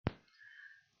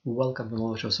Welcome to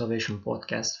Knowledge of Salvation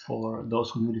podcast. For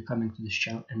those who are newly coming to this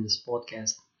channel and this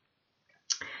podcast,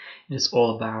 it's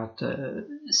all about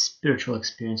spiritual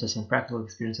experiences and practical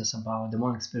experiences about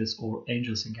demonic spirits or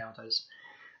angels encounters,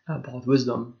 about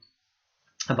wisdom,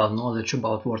 about knowledge,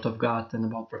 about Word of God, and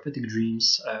about prophetic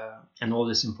dreams, and all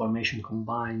this information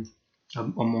combined,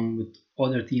 among with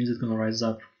other themes that's going to rise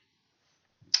up,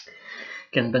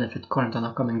 can benefit current and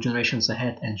upcoming generations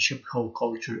ahead and shape whole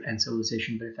culture and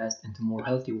civilization very fast into a more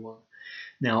healthy one.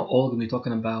 Now, all we're going to be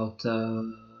talking about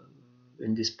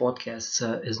in this podcast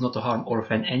is not to harm or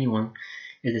offend anyone.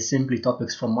 It is simply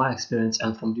topics from my experience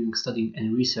and from doing studying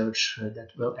and research that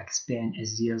will expand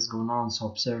as the years go on. So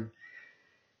observe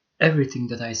everything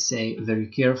that I say very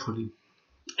carefully.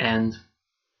 And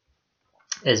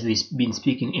as we've been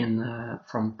speaking in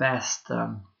from past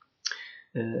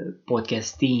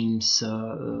podcast themes,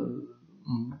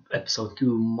 episode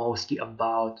 2 mostly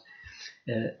about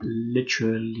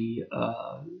literally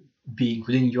being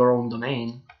within your own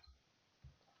domain,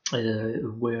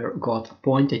 where God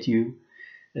appointed you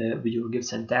with your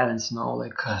gifts and talents. Now,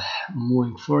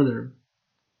 moving further,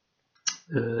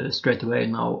 straight away.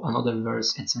 Now, another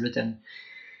verse. It's written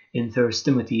in 1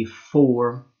 Timothy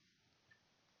 4,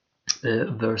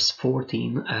 verse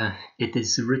 14. It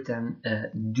is written,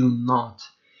 "Do not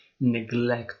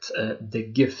neglect the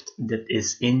gift that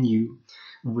is in you,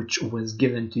 which was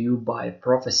given to you by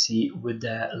prophecy with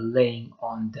the laying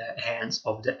on the hands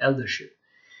of the eldership."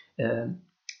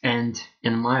 And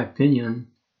in my opinion,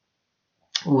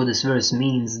 what this verse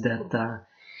means that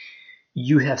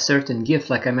you have certain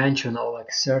gift, like I mentioned, or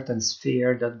like certain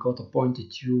sphere that God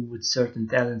appointed you with certain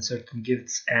talents, certain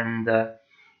gifts, and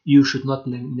you should not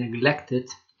neglect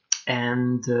it.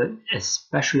 And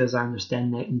especially as I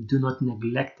understand, do not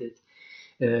neglect it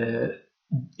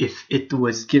if it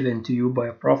was given to you by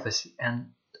a prophecy.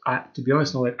 And to be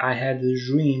honest, I had a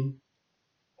dream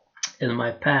in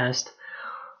my past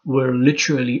where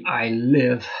literally I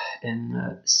live in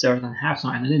a certain house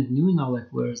now, and I didn't know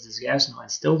where is this house now. I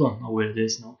still don't know where it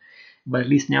is now, but at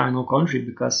least now I know country,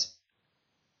 because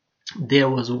there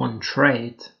was one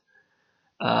trade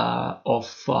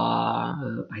of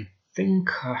I think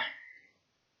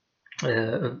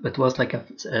it was like a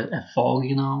fog,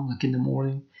 like in the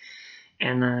morning,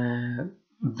 and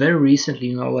very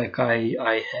recently,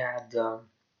 I had.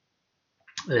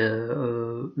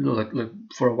 Like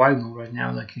for a while now, right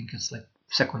now, like I think it's like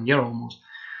second year almost,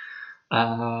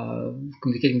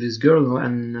 communicating with this girl,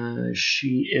 and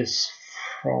she is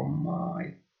from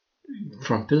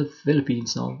from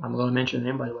Philippines. Now, I'm gonna mention the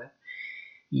name, by the way.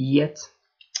 Yet,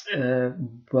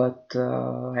 but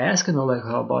I asked her, like,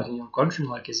 how about in your country?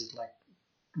 Like, is it like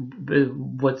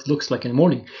what it looks like in the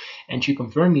morning? And she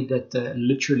confirmed me that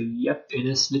literally, yep, it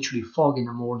is literally fog in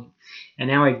the morning. And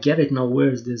now I get it now.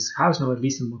 Where is this house now? At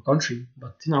least in my country,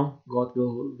 but God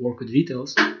will work with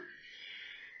details.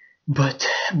 But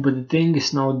the thing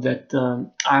is now that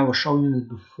I was showing you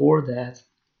before that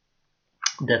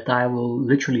I will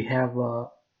literally have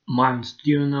my own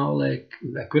studio now, like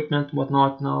equipment,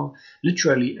 whatnot now,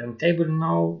 literally a table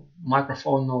now,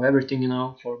 microphone now, everything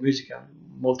for music and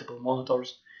multiple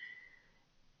monitors,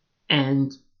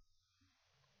 and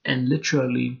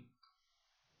literally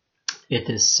it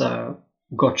is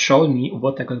God showed me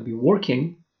what I'm gonna be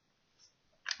working,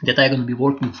 that I'm gonna be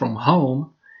working from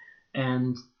home,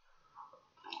 and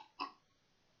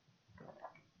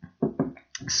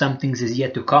some things is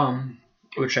yet to come,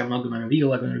 which I'm not gonna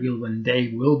reveal. I'm gonna reveal when they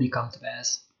will become to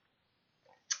pass.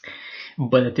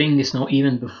 But the thing is now,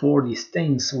 even before these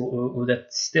things that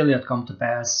still yet come to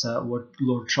pass, what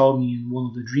Lord showed me in one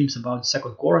of the dreams about the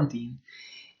second quarantine,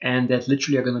 and that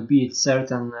literally are gonna be at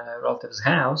certain relatives'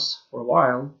 house for a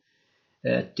while,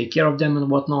 take care of them and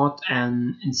whatnot,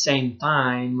 and in the same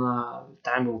time,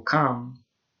 time will come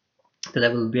that I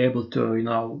will be able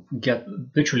to, get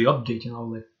literally update,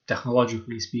 like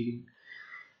technologically speaking.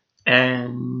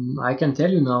 And I can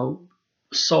tell you now,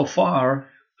 so far,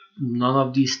 none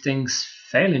of these things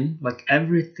failing, like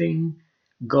everything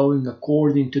going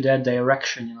according to that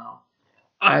direction.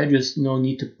 I just no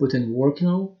need to put in work,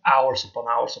 hours upon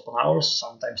hours upon hours,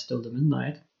 sometimes till the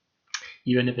midnight,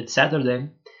 even if it's Saturday.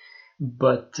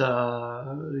 But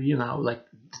like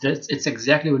it's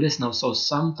exactly what it is now. So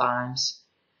sometimes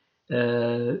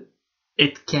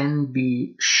it can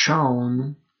be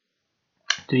shown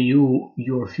to you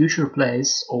your future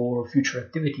place or future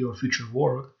activity or future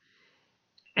work,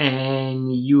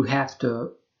 and you have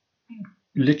to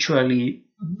literally,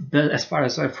 as far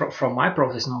as from my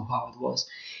process now, how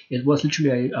it was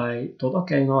literally, I thought,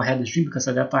 okay, I had this dream, because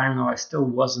at that time I still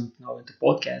wasn't into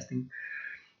podcasting,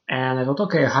 and I thought,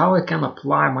 okay, how I can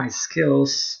apply my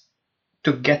skills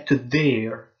to get to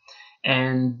there.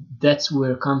 And that's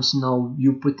where comes now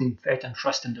you putting faith and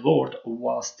trust in the Lord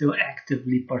while still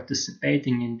actively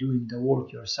participating in doing the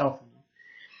work yourself.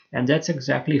 And that's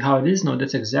exactly how it is now.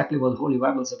 That's exactly what the Holy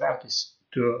Bible is about, is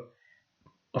to,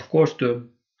 of course, to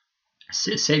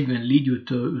save you and lead you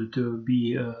to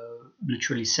be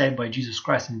literally saved by Jesus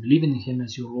Christ and believing in Him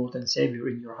as your Lord and Savior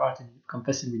in your heart and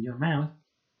confessing with your mouth,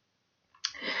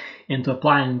 into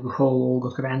applying the whole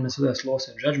God's commandments, as laws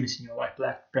and judgments in your life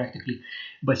practically,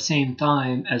 but same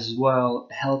time as well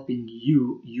helping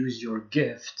you use your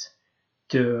gift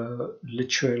to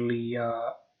literally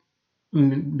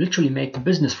make a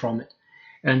business from it.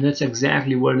 And that's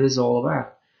exactly what it is all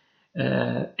about.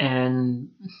 And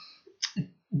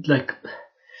like,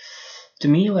 to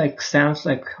me, like, sounds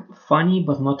like funny,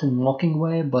 but not in a mocking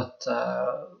way, but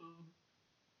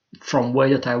from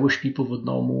way that I wish people would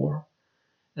know more.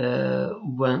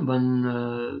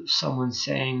 When someone's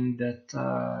saying that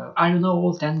I don't know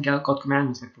all 10 God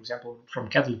commandments, like for example from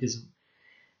Catholicism,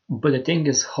 but the thing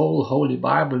is, whole Holy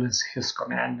Bible is His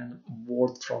commandment,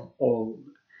 word from all,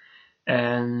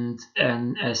 and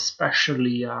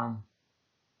especially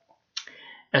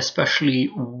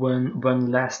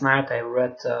when last night I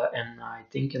read and I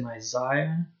think in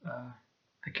Isaiah,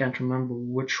 I can't remember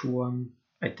which one.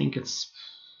 I think it's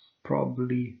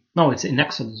probably no, it's in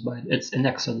Exodus, but it's in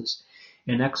Exodus.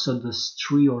 In Exodus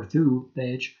 3 or 2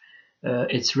 page,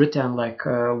 it's written like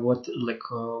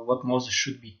what Moses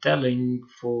should be telling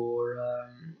for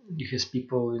his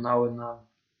people,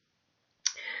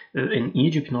 in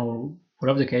Egypt,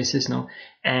 whatever the case is now.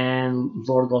 And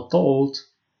Lord God told,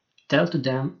 tell to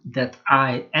them that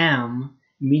I am,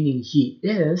 meaning He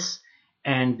is,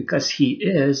 and because He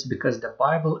is, because the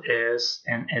Bible is,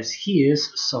 and as He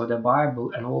is, so the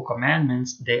Bible and all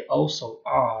commandments, they also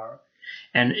are.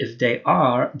 And if they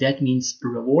are, that means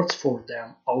rewards for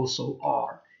them also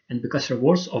are. And because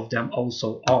rewards of them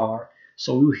also are,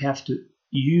 so you have to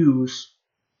use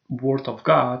Word of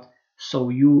God, so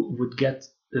you would get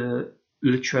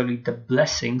literally the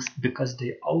blessings because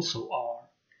they also are.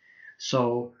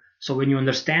 So when you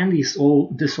understand this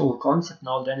whole concept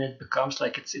now, then it becomes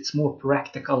like it's more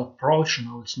practical approach.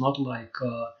 It's not like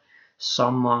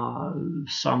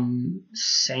some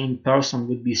sane person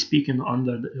would be speaking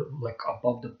like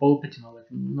above the pulpit.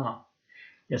 Like, no,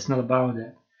 it's not about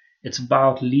that. It's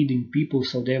about leading people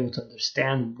so they would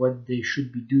understand what they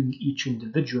should be doing each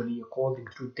individually according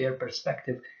to their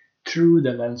perspective, through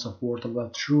the lens of Word of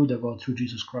God, through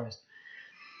Jesus Christ.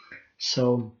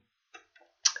 So,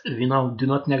 do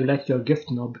not neglect your gift,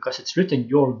 because it's written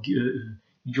your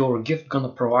gift gonna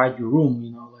provide you room,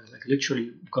 like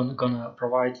literally gonna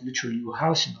provide literally your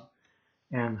house,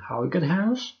 and how you get a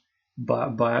house,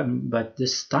 but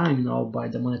this time, by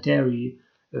the monetary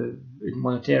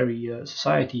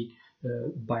society,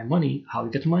 by money. How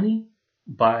you get money?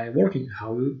 By working.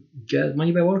 How you get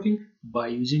money by working? By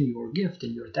using your gift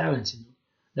and your talents.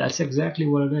 That's exactly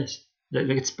what it is. Like,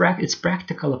 it's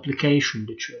practical application,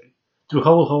 literally, through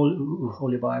whole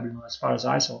Holy Bible, as far as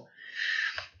I saw.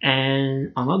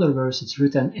 And another verse, it's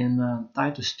written in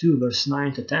Titus 2, verse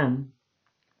 9 to 10.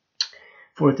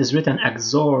 For it is written,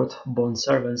 exhort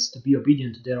bondservants to be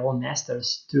obedient to their own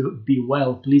masters, to be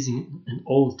well pleasing in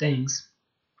all things,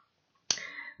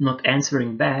 not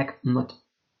answering back, not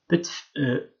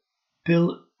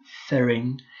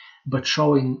pilfering, but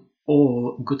showing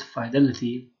all good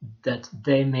fidelity, that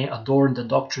they may adorn the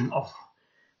doctrine of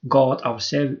God our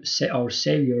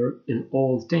Savior in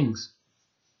all things.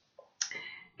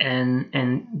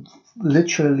 And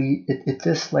literally it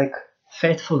is like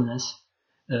faithfulness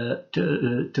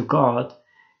to God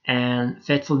and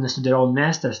faithfulness to their own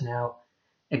masters. Now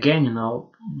again,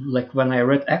 like when I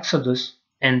read Exodus,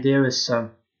 and there is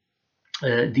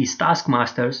these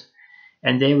taskmasters,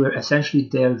 and they were essentially,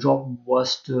 their job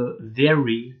was to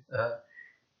very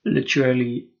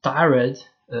literally tired,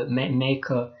 make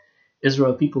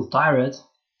Israel people tired,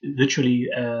 literally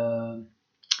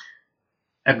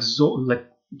like,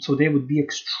 so they would be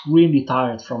extremely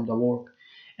tired from the work.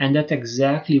 And that's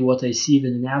exactly what I see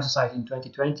even in our society in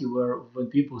 2020, where when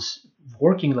people's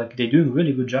working, like they're doing a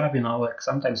really good job, like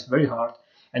sometimes very hard.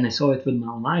 And I saw it with my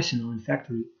own eyes, in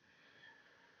factory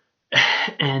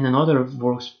and in other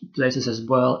workplaces as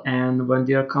well. And when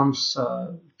there comes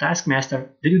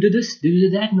taskmaster, did you do this? Did you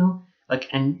do that? No. Like,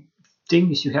 and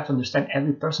thing is, you have to understand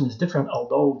every person is different.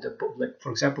 Although like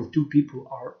for example, two people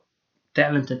are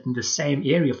talented in the same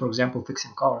area, for example,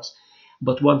 fixing cars,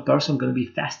 but one person going to be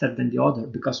faster than the other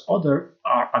because other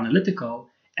are analytical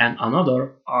and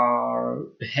another are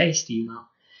hasty,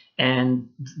 and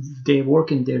they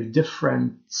work in their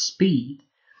different speed.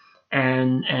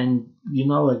 And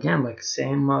again, like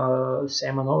same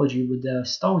analogy with the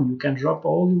stone. You can drop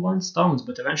all you want stones,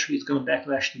 but eventually it's gonna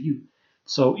backlash to you.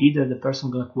 So either the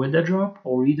person gonna quit the job,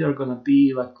 or either gonna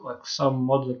be like some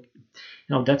model.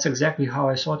 That's exactly how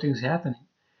I saw things happening.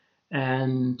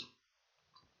 And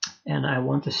and I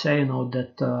want to say,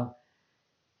 that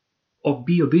or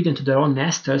be obedient to their own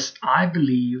masters. I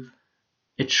believe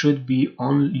it should be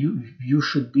on you. You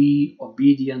should be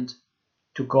obedient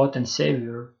to God and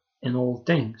Savior in all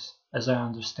things, as I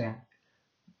understand.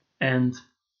 And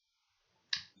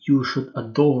you should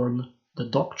adorn the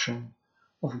doctrine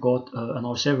of God and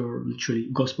our Savior, literally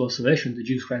gospel of salvation, that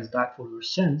Jesus Christ died for your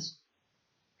sins,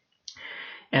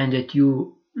 and that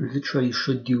you literally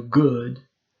should do good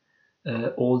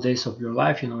all days of your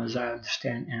life, as I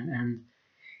understand. And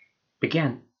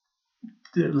again,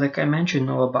 like I mentioned,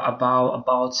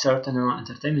 about certain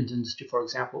entertainment industry, for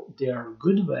example, there are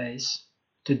good ways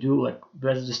to do, like,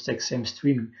 let's just take same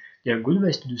streaming. There are good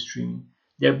ways to do streaming.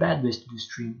 There are bad ways to do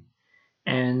streaming,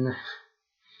 and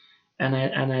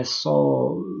I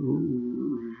saw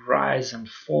rise and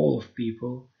fall of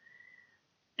people,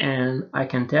 and I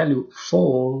can tell you,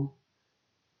 fall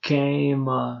came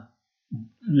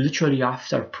literally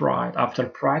after pride, after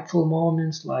prideful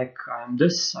moments, like I'm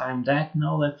this, I'm that.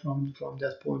 No, like from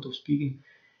that point of speaking,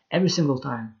 every single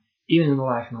time, even in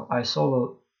life, I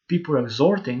saw people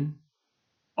exhorting,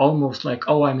 almost like,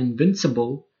 oh, I'm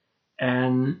invincible,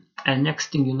 and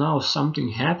next thing you know, something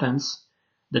happens,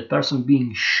 that person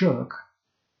being shook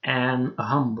and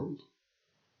humbled.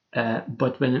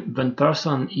 But when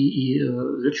person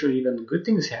literally, when good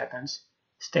things happens,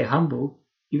 stay humble,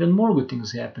 even more good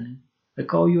things happening.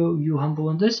 Like, oh, you humble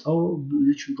on this, oh,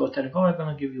 literally go telling, oh, I'm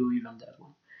gonna give you even that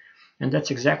one. And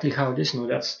that's exactly how it is.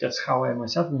 That's how I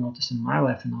myself noticed in my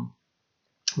life.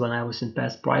 When I was in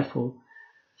past prideful,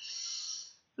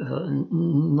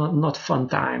 not fun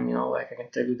time. Like, I can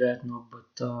tell you that. No,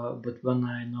 but when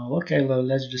I know, okay, well,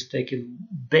 let's just take it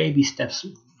baby steps,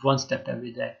 one step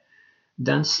every day.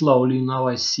 Then slowly,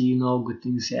 I see, good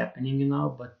things happening,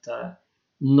 but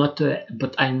not to,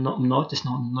 but I notice,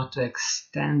 not to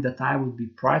extent that I would be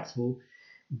prideful,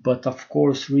 but of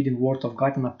course, reading Word of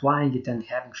God and applying it and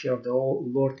having fear of the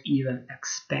Lord even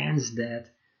expands that,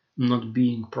 not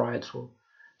being prideful.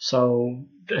 So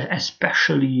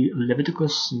especially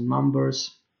Leviticus,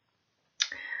 Numbers,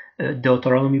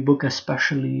 Deuteronomy book,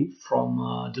 especially from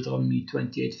Deuteronomy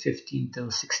 28:15 till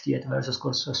 68 verses,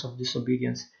 causes of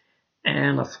disobedience.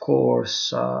 And of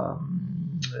course, I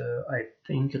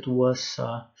think it was,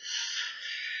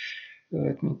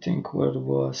 let me think where it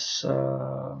was,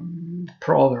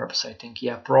 Proverbs, I think.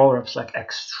 Yeah, Proverbs, like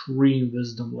extreme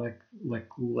wisdom, like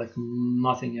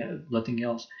nothing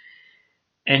else.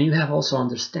 And you have also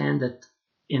understand that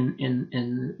in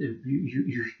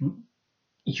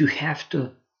you have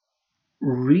to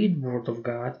read Word of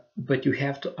God, but you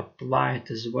have to apply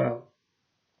it as well.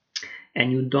 And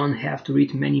you don't have to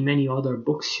read many other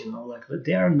books, like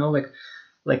there are no,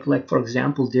 like for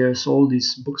example, there's all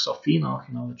these books of Enoch,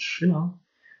 which,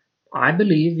 I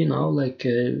believe, like,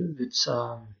 it's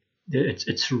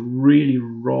really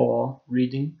raw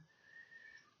reading,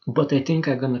 but I think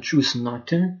I'm gonna choose not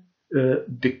to,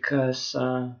 because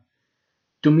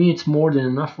to me it's more than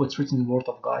enough what's written in the Word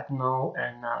of God now.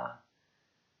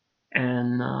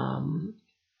 And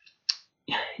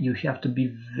you have to be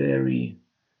very,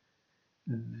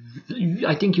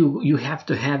 I think you have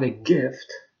to have a gift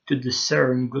to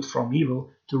discern good from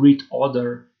evil, to read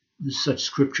other such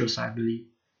scriptures. I believe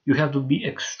you have to be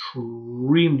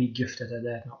extremely gifted at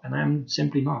that, and I'm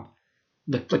simply not.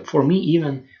 Like for me,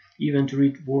 even to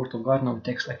read Word of God now, it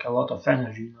takes like a lot of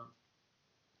energy,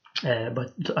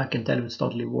 but I can tell you it's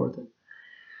totally worth it.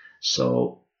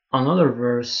 So another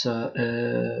verse,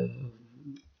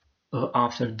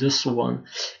 after this one,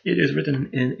 it is written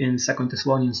in 2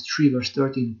 Thessalonians 3 verse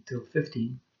 13 till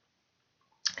 15.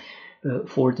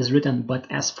 For it is written,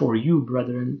 but as for you,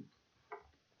 brethren,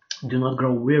 do not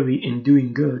grow weary in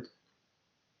doing good,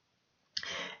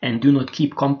 and do not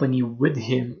keep company with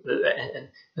him.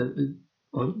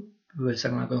 Wait a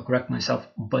second, I'm going to correct myself.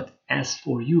 But as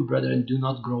for you, brethren, do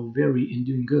not grow weary in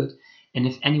doing good. And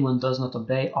if anyone does not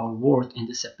obey our word in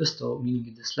this epistle, meaning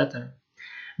in this letter,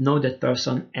 know that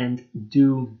person, and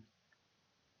do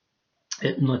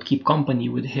not keep company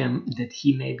with him, that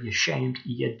he may be ashamed,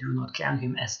 yet do not count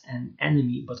him as an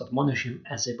enemy, but admonish him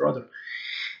as a brother.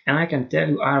 And I can tell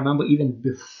you, I remember even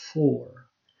before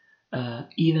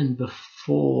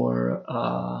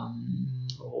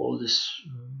all this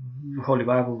Holy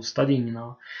Bible studying,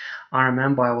 I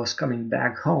remember I was coming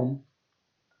back home,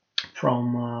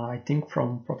 from I think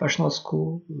from professional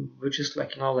school, which is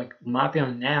like, like my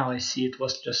opinion now, I see it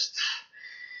was just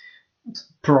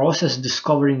process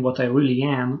discovering what I really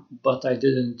am, but I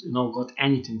didn't, got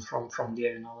anything from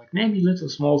there, like maybe little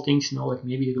small things, like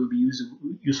maybe it will be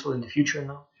useful in the future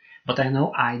now. But I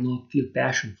don't feel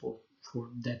passion for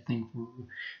that thing, for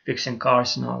fixing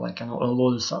cars, like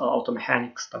all this auto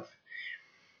mechanic stuff.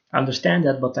 I understand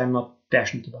that, but I'm not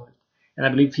passionate about it. And I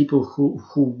believe people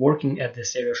who working at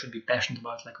this area should be passionate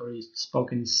about it, like already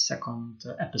spoke in the second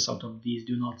episode of these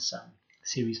Do Not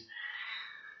series.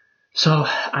 So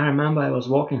I remember I was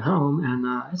walking home, and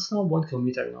it's not 1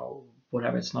 kilometer,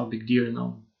 whatever. It's not a big deal,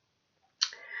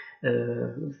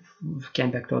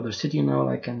 Came back to other city,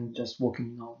 like, and just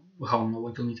walking, home,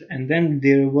 1 kilometer. And then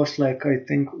there was like, I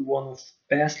think, one of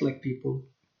past like people,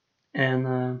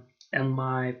 and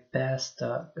my past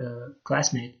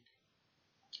classmate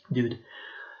dude.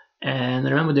 And I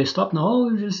remember they stopped. No,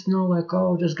 just like,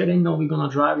 oh, just get in. No, we're gonna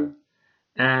drive you.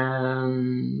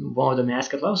 And one of them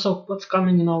asked, "Oh, so what's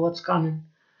coming? What's coming?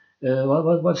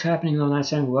 What's happening?" And I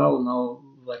said, "Well,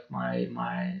 like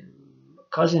my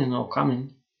cousin,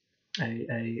 coming,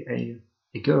 a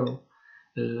girl,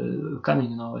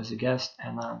 coming, as a guest."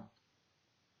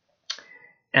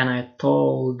 And I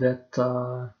told that,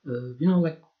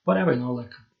 like whatever,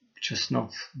 like just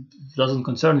not doesn't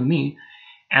concern me.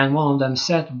 And one of them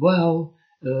said, "Well,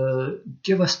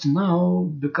 give us to know,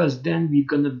 because then we're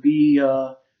gonna be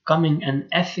coming and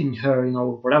effing her,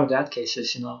 whatever that case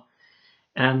is,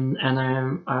 And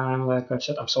I'm like, I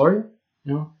said, I'm sorry,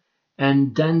 you know.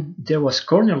 And then there was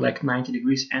corner like 90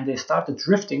 degrees, and they started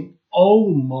drifting,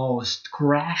 almost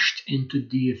crashed into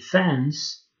the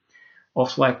fence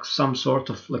of like some sort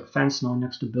of like fence now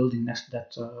next to building, next to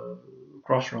that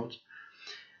crossroads.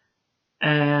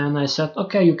 And I said,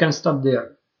 okay, you can stop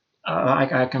there.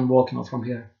 I can walk, from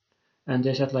here. And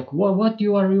they said like, what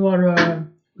you are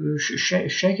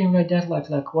shaking like that,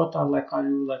 like what are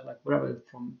you like whatever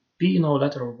from P,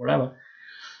 letter or whatever.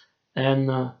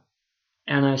 And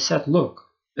and I said, look,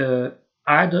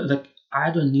 I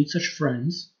don't need such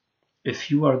friends.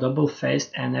 If you are double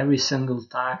faced and every single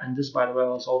time, and this by the way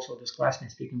was also this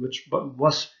classmate speaking, which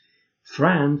was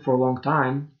friend for a long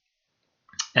time.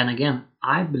 And again,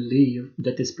 I believe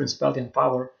that is principality and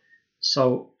power.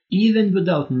 So even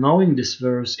without knowing this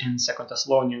verse in 2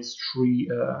 Thessalonians 3,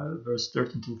 verse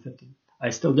 13 to 15, I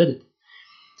still did it.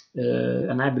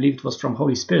 And I believe it was from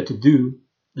Holy Spirit to do,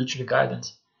 literally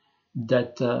guidance,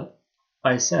 that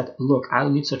I said, look, I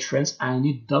don't need such friends. I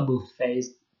need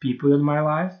double-faced people in my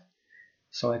life.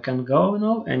 So I can go,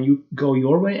 and you go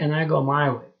your way and I go my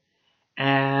way.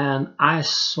 And I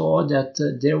saw that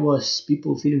there was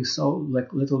people feeling so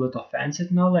like a little bit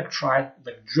offensive, like tried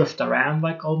like drift around,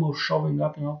 like almost showing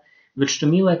up, which to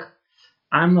me, like,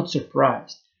 I'm not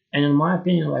surprised. And in my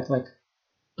opinion, like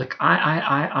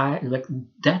I like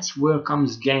that's where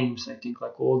comes games. I think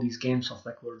like all these games of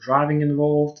like we're driving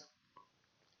involved.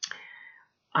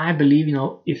 I believe,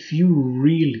 if you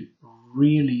really,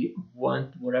 really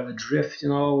want whatever drift,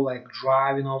 like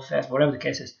drive, fast, whatever the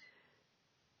case is,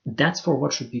 that's for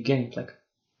what should be gained. Like,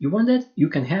 you want that, you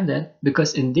can have that,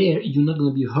 because in there you're not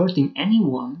going to be hurting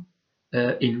anyone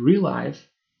in real life,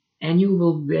 and you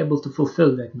will be able to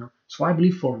fulfill that now. So I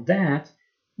believe for that,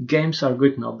 games are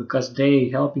good now, because they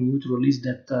helping you to release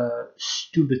that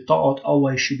stupid thought, oh,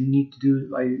 I should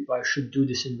do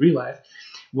this in real life,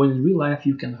 when in real life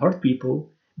you can hurt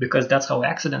people, because that's how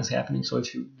accidents happening. So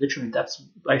if you literally, that's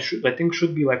I think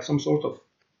should be like some sort of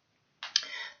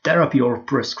therapy or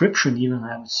prescription, even,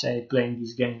 I would say, playing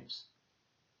these games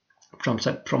from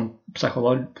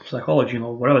psychology,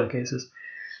 whatever the case is.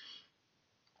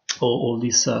 All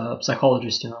these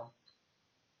psychologists,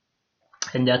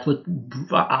 and that would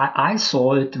I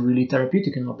saw it really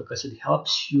therapeutic, because it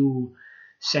helps you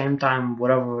same time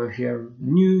whatever hear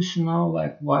news,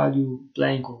 like while you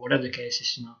playing or whatever the case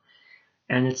is,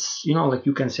 and it's like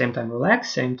you can same time relax,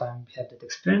 same time have that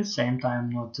experience, same time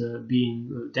not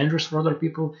being dangerous for other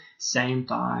people, same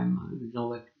time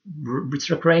like it's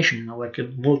recreation, like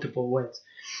in multiple ways.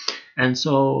 And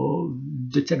so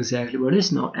that's exactly what it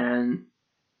is now, and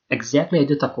exactly I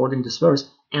did according to this verse.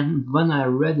 And when I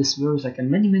read this verse, like, and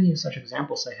many such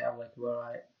examples I have, like where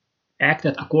I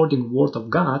acted according word of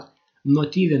God,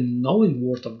 not even knowing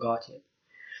word of God yet.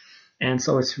 And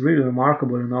so it's really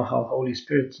remarkable, how Holy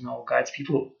Spirit, guides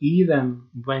people even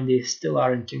when they still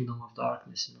are in kingdom of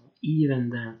darkness, even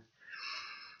then.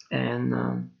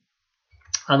 And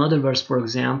another verse, for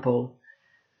example,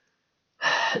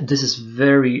 this is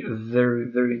very, very,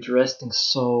 very interesting.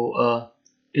 So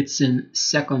it's in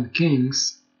 2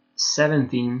 Kings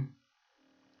 17,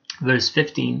 verse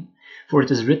 15. For it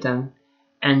is written,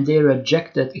 and they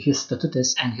rejected his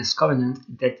statutes and his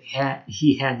covenant that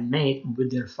he had made with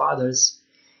their fathers,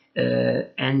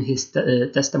 and his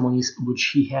testimonies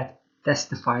which he had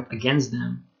testified against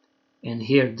them. And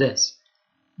hear this: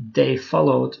 they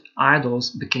followed idols,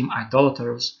 became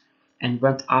idolaters, and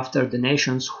went after the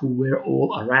nations who were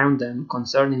all around them,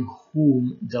 concerning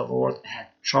whom the Lord had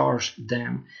charged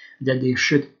them that they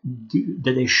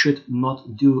should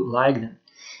not do like them.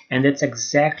 And that's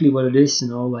exactly what it is,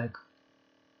 like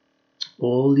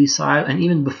all these and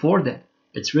even before that,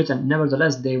 it's written,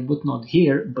 nevertheless they would not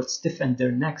hear, but stiffened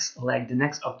their necks like the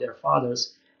necks of their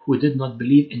fathers, who did not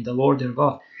believe in the Lord their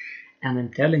God. And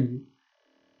I'm telling you,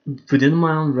 within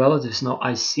my own relatives now,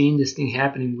 I've seen this thing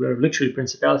happening where literally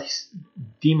principalities,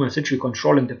 demons literally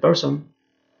controlling the person.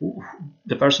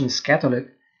 The person is Catholic,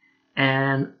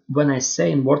 and when I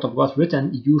say in Word of God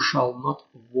written, you shall not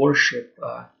worship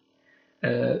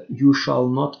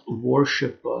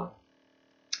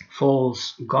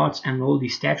false gods and all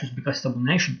these statues because it's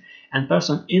abomination. And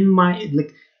person in my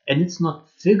and it's not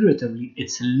figuratively,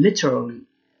 it's literally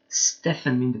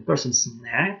stiffening the person's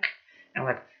neck and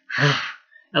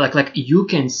like you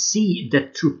can see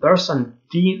that true person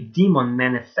demon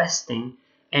manifesting,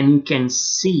 and you can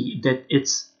see that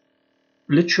it's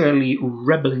literally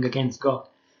rebelling against God,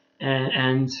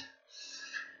 and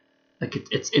like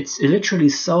it's literally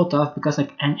so tough because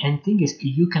and thing is,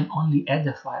 you can only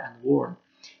edify and warn.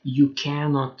 You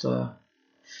cannot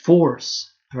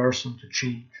force person to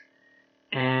change,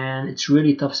 and it's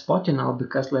really tough spot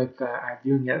because I'm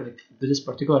doing with this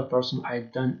particular person,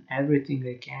 I've done everything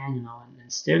I can,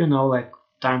 and still like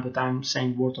time to time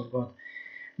saying Word of God,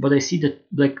 but I see that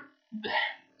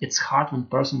it's hard when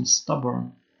person is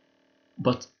stubborn,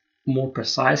 but more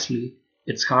precisely,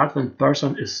 it's hard when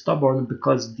person is stubborn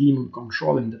because demon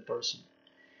controlling the person.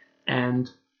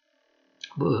 And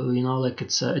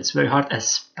it's very hard,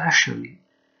 especially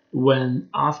when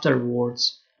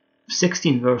afterwards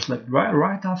 16 verse,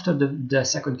 right after the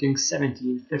 2 Kings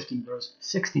 17, 15 verse,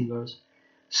 16 verse,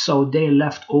 so they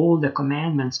left all the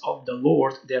commandments of the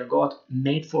Lord their God,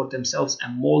 made for themselves a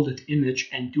molded image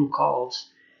and 2 calves,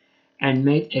 and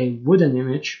made a wooden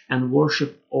image, and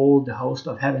worshipped all the host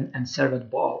of heaven, and served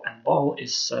Baal. And Baal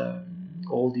is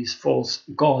all these false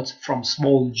gods from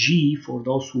small g for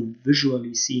those who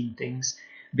visually seeing things,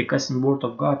 because in Word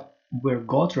of God, where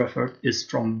God referred is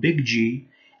from big G,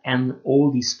 and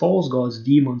all these false gods,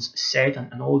 demons, Satan,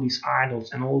 and all these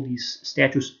idols and all these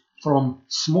statues from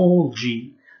small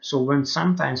g. So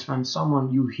sometimes when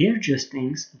someone, you hear just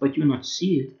things but you not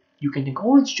see it, you can think,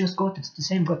 oh, it's just God, it's the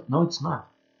same God. No, it's not.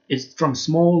 It's from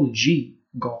small g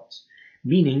gods,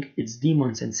 meaning it's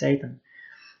demons and Satan.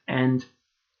 And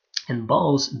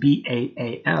Baal's,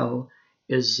 Baal,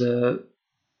 is a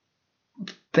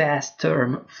past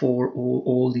term for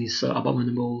all these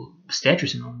abominable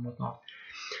statues and whatnot.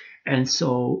 And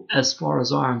so, as far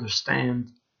as I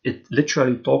understand, it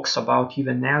literally talks about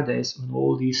even nowadays when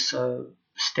all these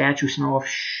statues of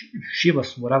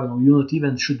Shivas, whatever, you not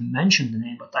even should mention the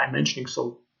name, but I'm mentioning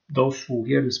so those who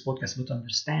hear this podcast would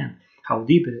understand how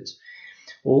deep it is.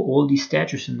 All these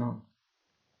statues, of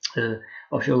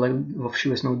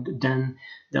Shivas,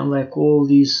 then like all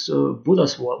these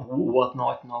Buddhas,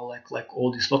 whatnot, like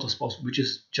all these lotus poles, which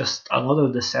is just another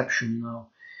deception,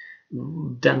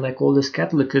 Then like all this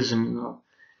Catholicism,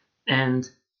 and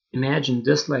imagine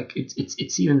this, like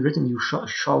it's even written, you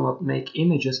shall not make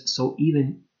images. So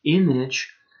even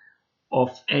image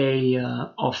of a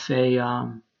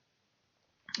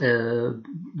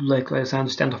like as I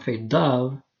understand, of a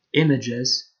dove,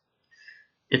 images,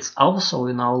 it's also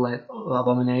like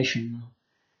abomination,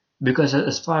 because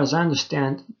as far as I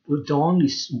understand, the only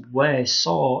way I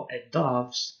saw a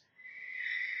doves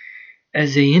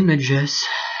as a images,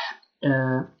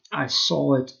 I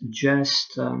saw it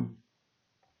just in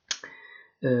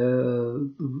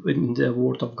the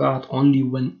Word of God only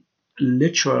when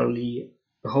literally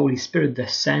the Holy Spirit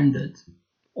descended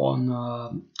on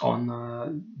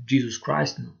Jesus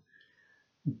Christ.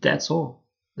 That's all.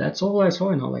 That's all I saw.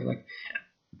 And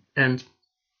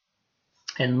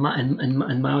my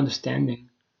understanding,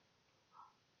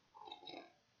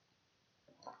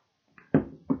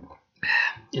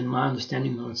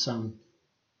 it's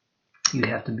you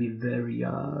have to be very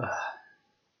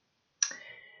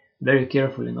very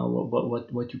careful,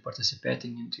 what you're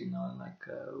participating into,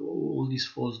 all these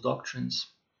false doctrines.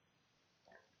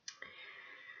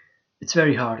 It's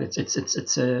very hard. It's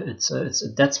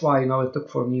that's why it took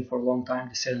for me for a long time,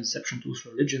 the Seven Deception Tools for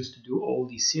Religions, to do all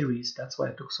these series. That's why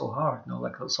it took so hard,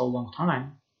 like so long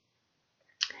time.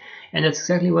 And that's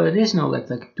exactly what it is now. Like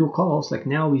two calves. Like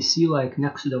now we see like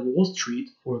next to the Wall Street,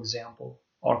 for example,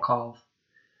 or calf.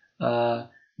 Uh,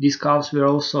 these calves were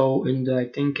also in the, I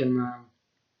think in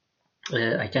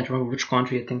I can't remember which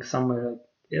country. I think somewhere like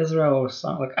Israel or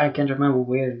some, like I can't remember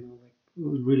where. Like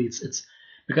really, it's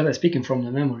because I'm speaking from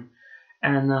the memory.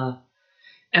 And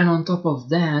and on top of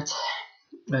that,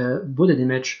 Buddha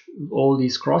image, all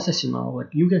these crosses,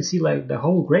 like you can see like the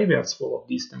whole graveyards full of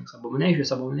these things,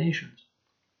 abominations.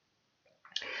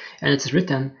 And it's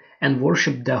written, and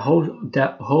worship the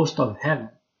host of heaven.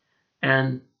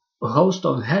 And host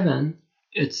of heaven,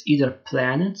 it's either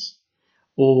planets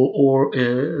or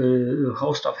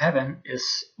host of heaven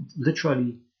is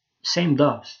literally same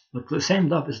doves. But the same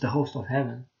dove is the host of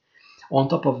heaven. On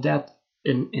top of that,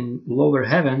 in lower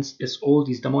heavens is all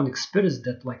these demonic spirits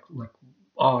that like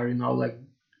are like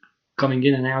coming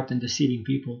in and out and deceiving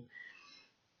people.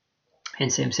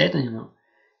 And same Satan,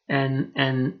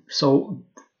 and so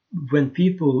when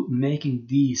people making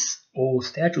these old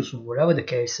statues or whatever the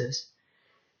case is,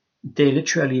 they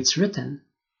literally, it's written,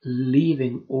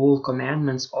 leaving all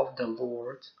commandments of the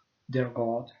Lord their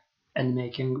God and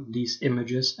making these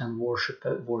images and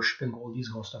worshiping all these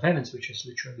hosts of heavens, which is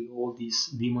literally all these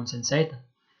demons and Satan.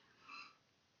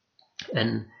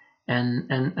 And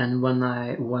when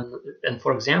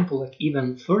for example, like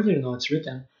even further, it's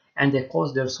written, and they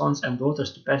caused their sons and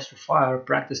daughters to pass through fire,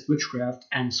 practiced witchcraft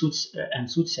and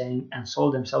soothsaying, and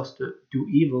sold themselves to do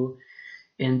evil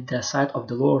in the sight of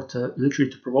the Lord,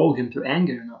 literally to provoke him to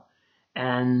anger,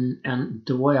 And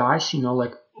the way I see,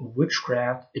 like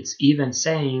witchcraft, it's even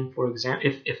saying, for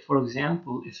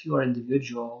example, if you are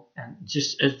individual, and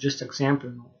just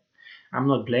example, I'm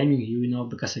not blaming you,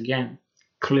 because again,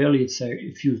 clearly it's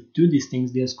if you do these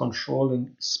things, there's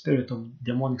controlling spirit of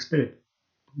demonic spirit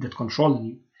that controlling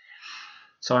you.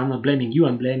 So I'm not blaming you,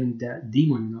 I'm blaming the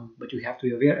demon, but you have to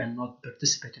be aware and not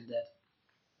participate in that.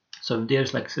 So if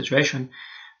there's like a situation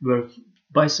where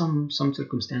by some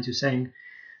circumstance you're saying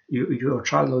your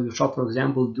child, for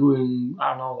example, doing,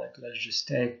 I don't know, like let's just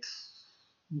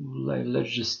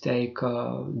take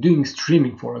doing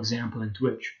streaming, for example, in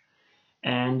Twitch,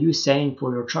 and you saying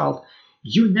for your child,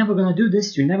 you're never gonna do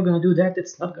this, you're never gonna do that,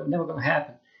 it's never gonna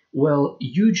happen. Well,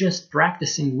 you just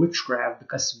practicing witchcraft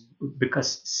because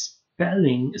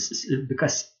spelling is,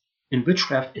 because in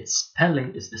witchcraft it's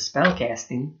spelling is the spell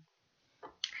casting.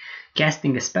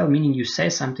 Casting a spell meaning you say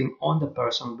something on the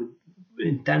person with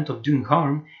intent of doing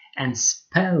harm, and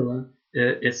spell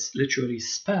is literally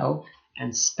spell,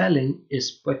 and spelling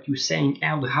is what you're saying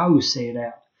out, how you say it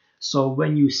out. So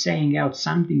when you're saying out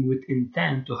something with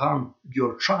intent to harm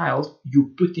your child,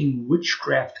 you're putting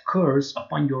witchcraft curse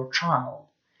upon your child,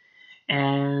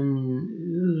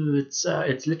 and it's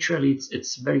literally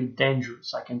it's very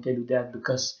dangerous. I can tell you that,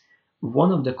 because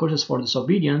one of the causes for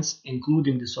disobedience,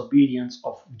 including disobedience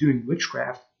of doing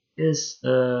witchcraft, is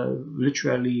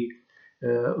literally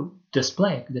this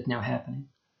plague that now happening.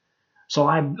 So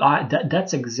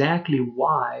that's exactly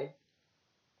why,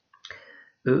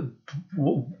 in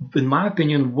my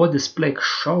opinion, what this plague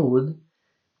showed,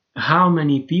 how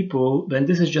many people, and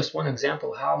this is just one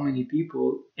example, how many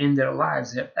people in their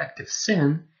lives have active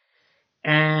sin.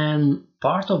 And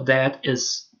part of that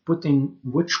is putting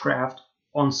witchcraft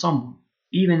on someone,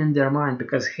 even in their mind,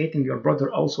 because hating your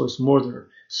brother also is murder.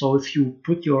 So if you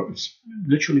put your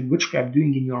literally witchcraft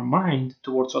doing in your mind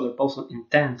towards other person,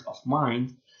 intent of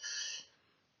mind,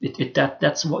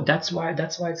 that's why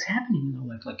it's happening,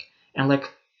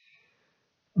 like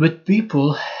with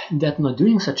people that not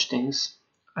doing such things.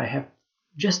 I have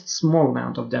just small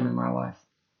amount of them in my life.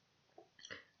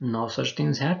 No such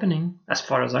things happening, as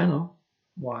far as I know.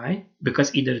 Why?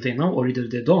 Because either they know or either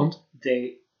they don't.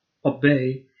 They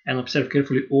obey and observe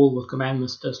carefully all what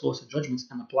commandments, tests, laws, and judgments,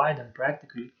 and apply them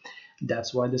practically.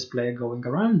 That's why this plague going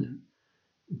around them.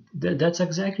 That's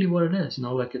exactly what it is.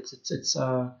 Like it's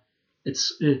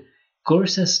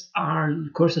curses are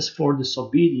curses for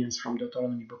disobedience from the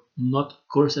Deuteronomy book, not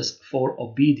curses for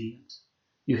obedience.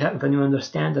 You have, when you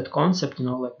understand that concept,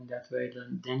 like in that way,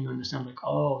 then you understand, like,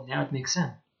 oh, now it makes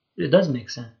sense. It does make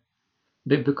sense,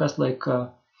 because like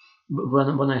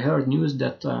when I heard news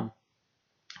that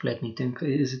let me think,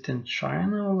 is it in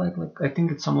China, or like I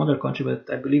think it's some other country, but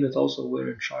I believe it's also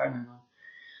we're in China now.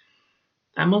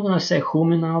 I'm not gonna say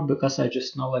whom now, because I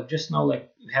just know like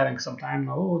having some time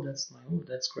now.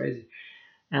 That's crazy.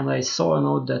 And I saw a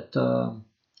note that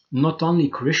not only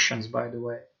Christians, by the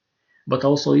way, but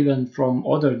also even from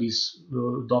other these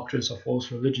doctrines of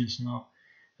false religions now,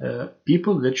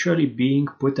 people literally being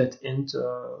put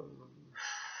into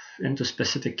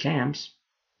specific camps.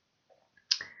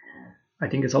 I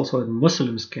think it's also in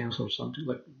Muslims camps or something,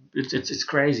 like it's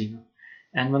crazy, you know?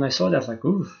 And when I saw that, like,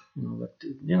 oof,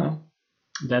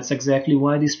 that's exactly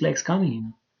why these plagues coming, you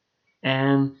know.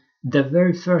 And the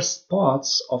very first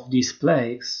spots of these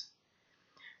plagues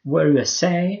were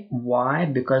USA. Why?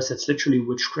 Because it's literally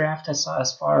witchcraft, as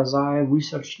far as I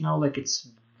researched now. Like, it's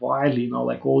widely, you know,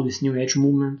 like all this New Age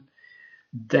movement.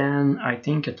 Then I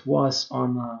think it was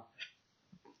on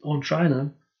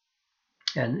China,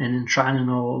 and in China, you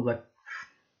know, like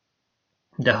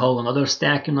the whole another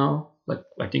stack, you know, like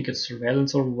I think it's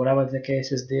surveillance or whatever the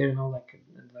case is there, you know, like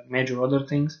major other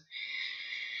things.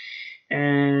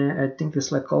 And I think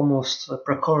it's like almost a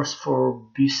precursor for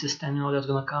beast system, you know, that's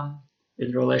gonna come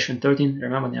in Revelation 13.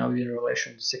 Remember, now we're in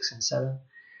Revelation 6 and 7.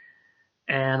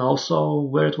 And also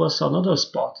where it was another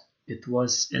spot, it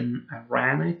was in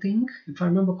Iran, I think, if I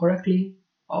remember correctly,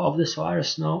 of this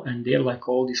virus now, and they're like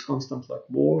all these constant like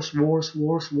wars, you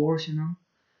know.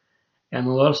 And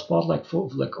another spot, like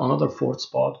another fourth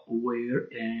spot, were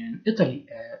in Italy,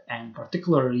 and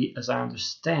particularly, as I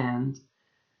understand,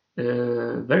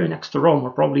 very next to Rome,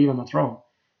 or probably even at Rome.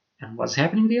 And what's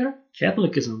happening there?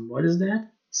 Catholicism. What is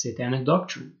that? Satanic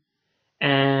doctrine.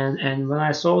 And when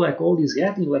I saw like all these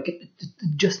happening, like it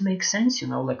just makes sense, you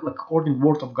know, like according to the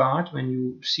word of God, when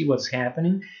you see what's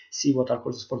happening, see what are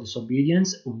causes for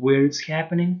disobedience, where it's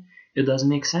happening, it does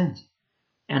make sense.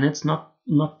 And it's not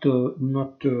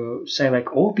to say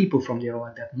like all people from there are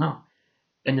like that. No,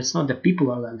 and it's not that people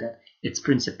are like that. It's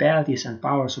principalities and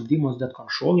powers of demons that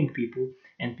controlling people,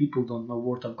 and people don't know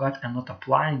word of God and not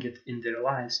applying it in their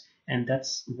lives, and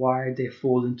that's why they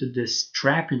fall into this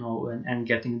trap, you know, and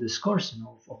getting this curse, you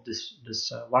know, of this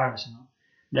virus, you know.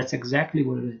 That's exactly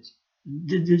what it is.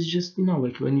 It's just, you know,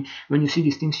 like when you see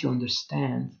these things, you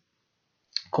understand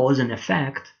cause and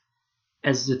effect,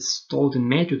 as it's told in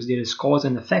Matrix. There is cause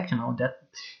and effect, you know, that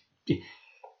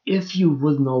if you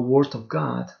would know word of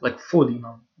God like fully, you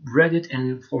know, read it,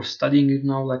 and for studying it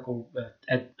now, like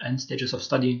at end stages of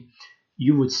studying,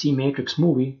 you would see Matrix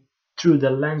movie through the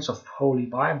lens of Holy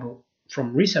Bible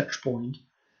from research point.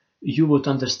 You would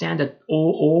understand that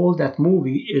all that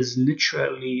movie is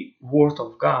literally word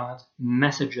of God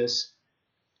messages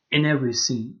in every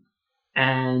scene.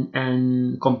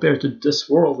 And compared to this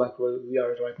world, like where we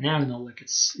are right now, you know, like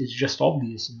it's just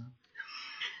obvious, you know.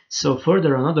 So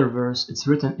further, another verse, it's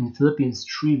written in Philippians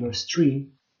 3 verse 3,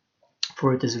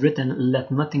 for it is written,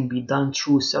 let nothing be done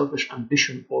through selfish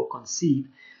ambition or conceit,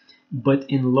 but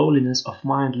in lowliness of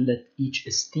mind let each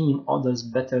esteem others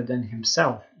better than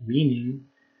himself. Meaning,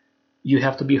 you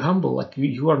have to be humble, like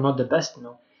you are not the best, you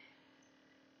know.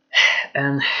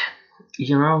 And,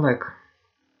 you know, like,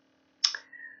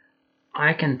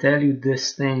 I can tell you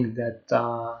this thing that,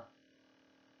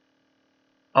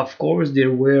 of course,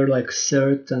 there were like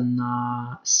certain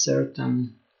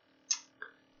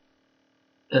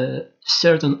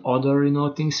other, you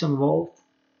know, things involved,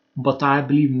 but I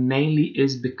believe mainly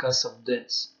is because of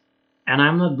this. And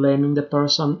I'm not blaming the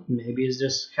person. Maybe it's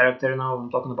just character now. I'm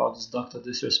talking about this Doctor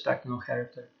Disrespect, no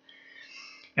character.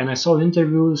 And I saw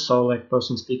interviews, saw like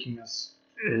person speaking as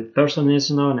person is,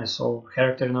 you know, and I saw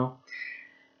character now.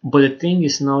 But the thing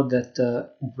is now that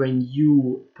when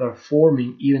you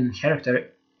performing even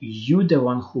character, you the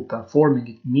one who performing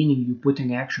it, meaning you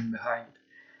putting action behind it.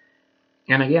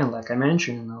 And again, like I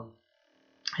mentioned, you know,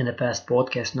 in the past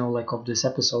podcast now, like of these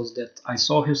episodes, that I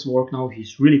saw his work now,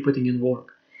 he's really putting in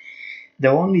work. The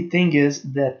only thing is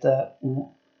that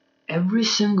every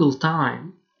single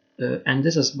time, and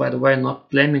this is by the way not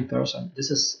blaming person,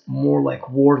 this is more like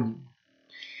warning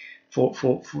for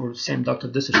same Dr.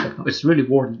 Disrespect now. It's really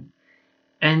warning.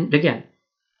 And again,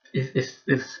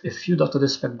 if you Dr.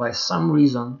 Disrespect by some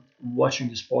reason watching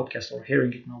this podcast or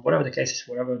hearing it now, whatever the case is,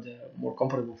 whatever the more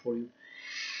comfortable for you,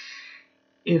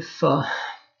 if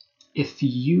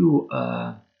you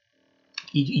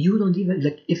don't even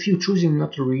like, if you're choosing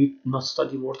not to read, not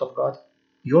study word of God,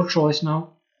 your choice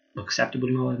now, acceptable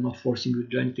now. I'm not forcing you to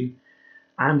do anything.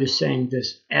 I'm just saying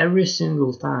this, every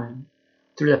single time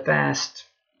through the past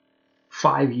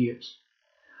 5 years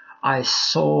I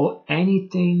saw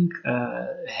anything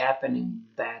happening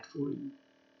bad for you,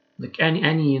 like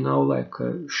any you know, like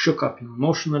shook up you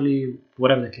emotionally,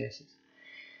 whatever the case is.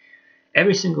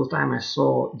 Every single time I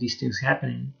saw these things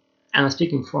happening, and I'm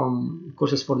speaking from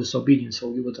Curses for Disobedience,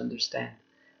 so you would understand,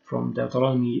 from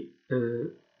Deuteronomy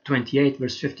 28,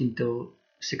 verse 15 till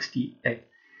 68.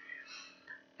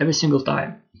 Every single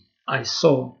time I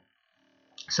saw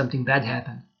something bad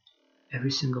happen,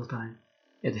 every single time,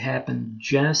 it happened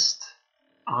just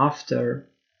after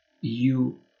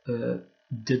you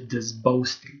did this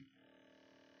boasting.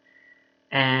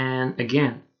 And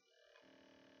again,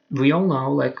 we all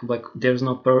know, like there's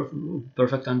no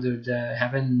perfect under the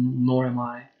heaven, nor am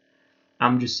I.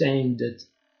 I'm just saying that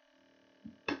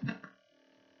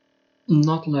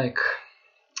not like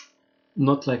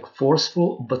not like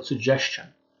forceful, but suggestion,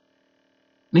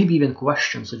 maybe even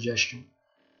question suggestion.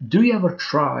 Do you ever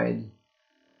try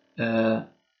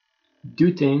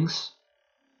do things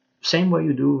same way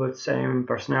you do with same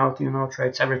personality,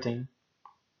 traits, everything,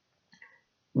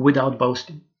 without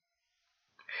boasting?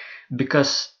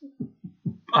 Because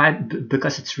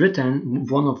because it's written,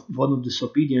 one of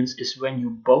disobedience is when you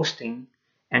boasting,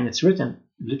 and it's written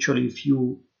literally, if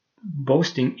you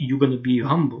boasting, you're gonna be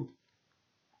humble.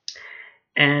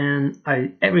 And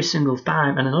I every single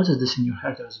time, and I noticed this in your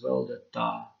character as well, that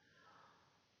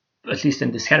at least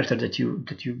in this character that you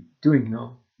doing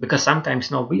now, because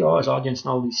sometimes now we all as audience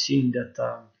now we seeing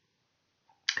that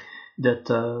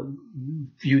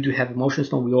you do have emotions.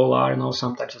 No, we all are.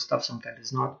 Sometimes it's stuff, sometimes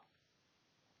it's not.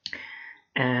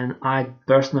 And I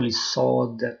personally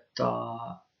saw that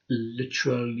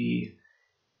literally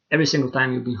every single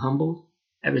time you've been humbled,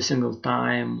 every single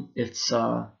time it's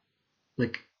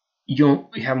like you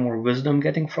have more wisdom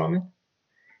getting from it,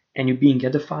 and you being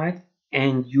edified,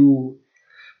 and you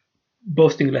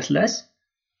boasting less,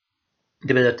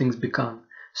 the better things become.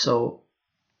 So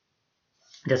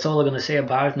that's all I'm gonna say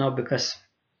about it now, because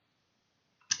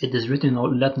it is written,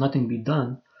 let nothing be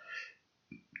done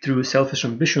through selfish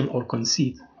ambition or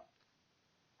conceit.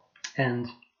 And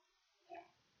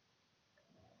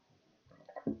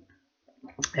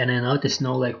I noticed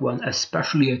now, like, when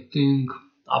especially I think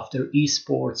after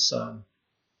esports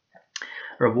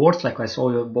rewards, like I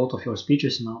saw both of your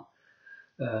speeches now,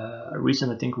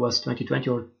 recent I think was 2020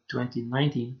 or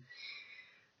 2019,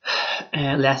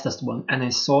 last one, and I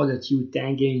saw that you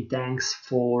gained thanks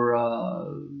for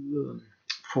all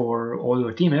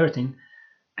your team, everything.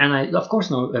 And I, of course,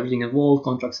 know everything involved,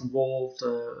 contracts involved,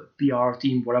 PR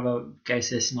team, whatever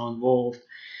cases now involved.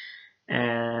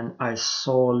 And I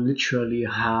saw literally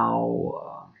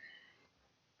how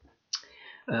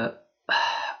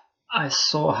I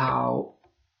saw how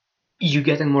you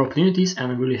getting more opportunities,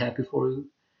 and I'm really happy for you.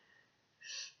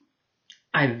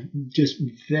 I just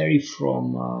very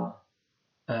from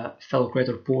fellow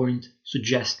creator point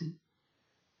suggesting,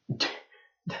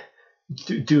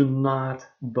 do not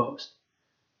boast.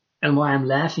 And why I'm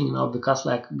laughing now, because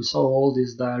like we saw all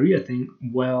this diarrhea thing.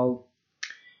 Well,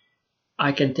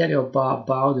 I can tell you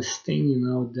about this thing,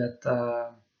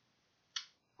 that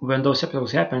when those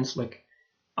episodes happens, like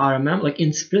I remember, like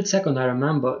in split second, I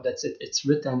remember that's it. It's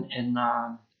written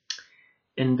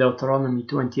in Deuteronomy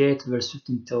 28, verse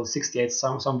 15 till 68.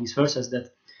 Some of these verses,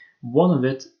 that one of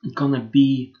it gonna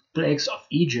be plagues of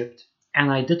Egypt, and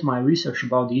I did my research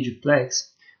about the Egypt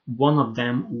plagues. One of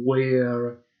them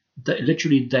were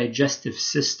literally digestive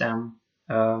system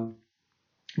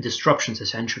disruptions,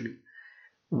 essentially.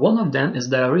 One of them is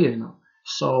diarrhea,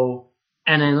 So,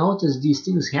 and I noticed these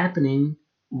things happening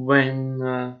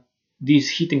when these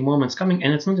heating moments coming,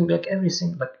 and it's nothing like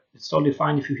everything. Like it's totally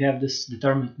fine if you have this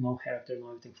determined character,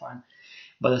 everything fine.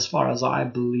 But as far as I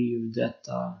believe that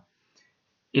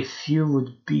if you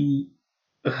would be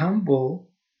humble,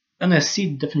 and I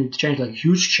see definitely change, like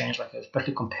huge change, like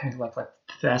especially compared to like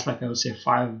past, like I would say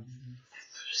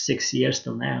 5-6 years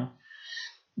till now,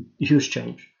 huge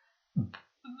change.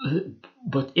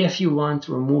 But if you want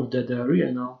to remove the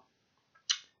diarrhea now,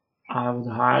 I would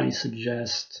highly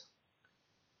suggest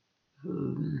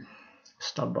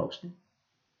stop boasting.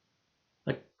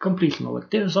 Like completely,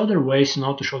 like there's other ways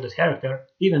to show that character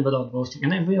even without boasting,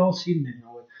 and then we all see it,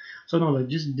 So like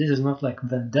this is not like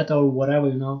vendetta or whatever,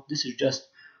 This is just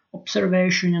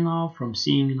observation, from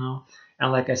seeing,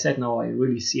 And like I said, now I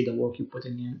really see the work you're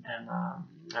putting in, and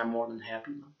I'm more than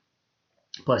happy.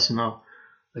 Plus,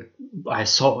 like I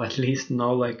saw at least,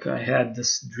 like I had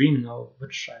this dream now,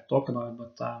 which I talked about,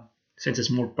 but since it's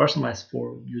more personalized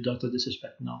for you, Doctor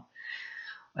Disrespect now,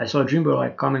 I saw a dream where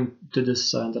like coming to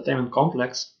this entertainment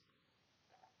complex,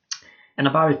 and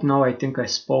about it now I think I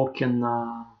spoke in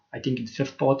the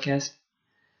fifth podcast,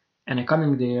 and I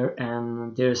coming there,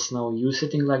 and there's no you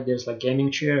sitting, like there's like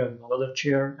gaming chair and another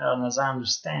chair, and as I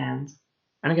understand,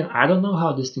 and again I don't know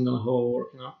how this thing gonna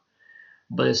work,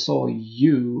 but I saw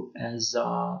you as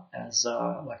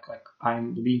like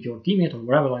I'm being your teammate or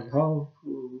whatever,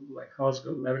 how's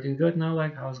everything good now,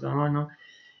 like how's going on now,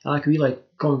 and like we like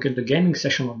going into gaming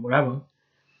session or whatever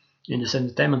in this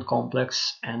entertainment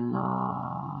complex, and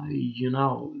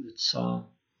it's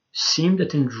seemed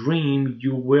that in dream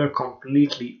you were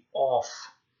completely off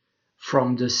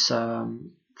from this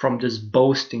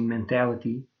boasting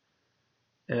mentality,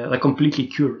 like completely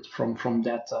cured from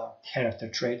that character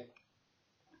trait.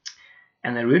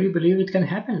 and I really believe it can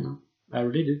happen. I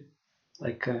really do.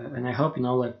 Like, and I hope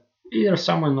like either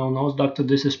someone knows Dr.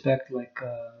 Disrespect, like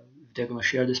if they're gonna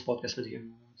share this podcast with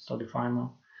him, it's totally fine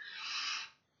now.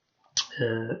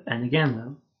 And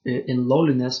again, in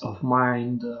lowliness of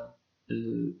mind,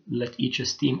 let each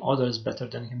esteem others better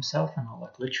than himself,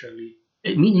 like literally,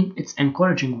 meaning it's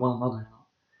encouraging one another.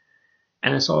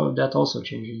 And I saw that also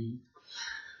changing.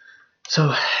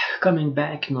 So coming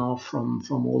back now from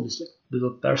all this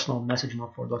little personal message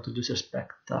for Dr.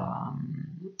 Disrespect,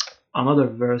 another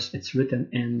verse, it's written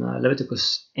in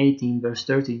Leviticus 18 verse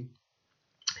 30.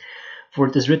 For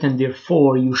it is written,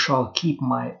 therefore you shall keep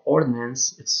my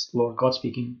ordinance, it's Lord God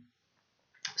speaking,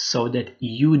 so that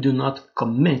you do not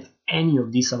commit any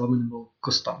of these abominable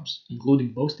customs,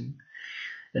 including boasting,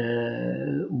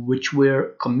 which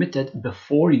were committed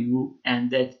before you,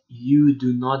 and that you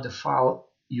do not defile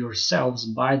yourselves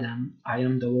by them. I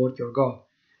am the Lord your God.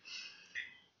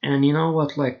 And you know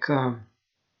what, like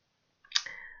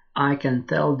I can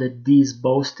tell that these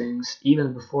boastings,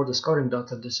 even before discovering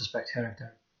Dr. Disrespect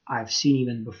character, I've seen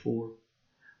even before.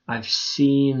 I've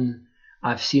seen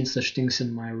such things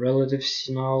in my relatives,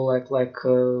 all.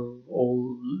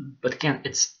 But again,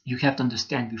 it's, you have to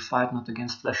understand, we fight not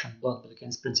against flesh and blood, but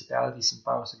against principalities and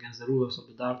powers, against the rulers of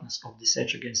the darkness of this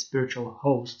age, against spiritual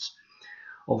hosts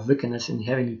of wickedness in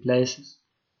heavenly places,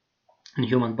 in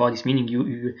human bodies. Meaning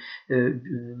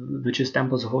which is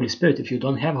temples of Holy Spirit. If you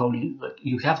don't have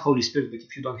you have Holy Spirit, but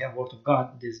if you don't have Word of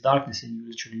God, there's darkness in you.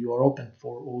 Literally, you are open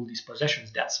for all these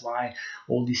possessions. That's why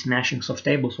all these smashings of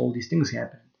tables, all these things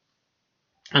happen.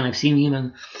 And I've seen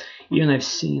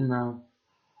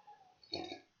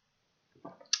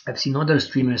I've seen other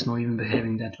streamers now even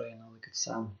behaving that way. Like it's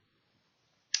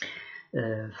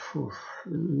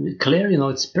clearly,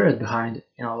 it's spirit behind it.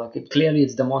 Like it clearly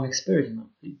it's demonic spirit.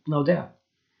 No doubt.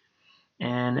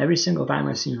 And every single time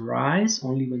I've seen rise,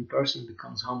 only when person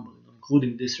becomes humble,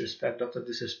 including disrespect after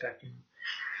disrespect.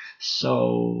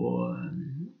 So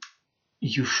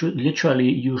you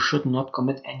should not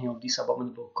commit any of these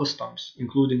abominable customs,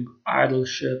 including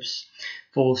idolships,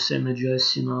 false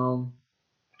images,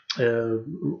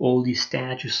 all these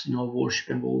statues,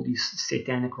 worshiping all these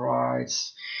satanic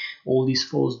rites, all these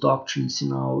false doctrines,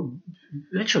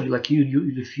 literally, like you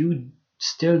if you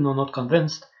still not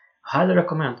convinced, highly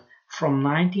recommend from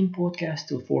 19 podcasts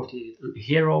to 48.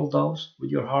 Hear all those with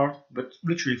your heart, but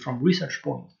literally from research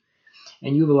point,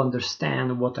 and you will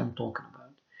understand what I'm talking about.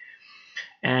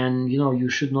 And you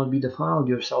should not be defiled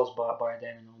yourselves by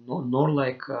them, nor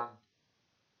like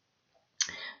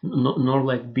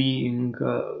being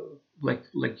like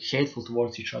hateful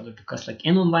towards each other, because like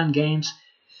in online games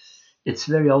it's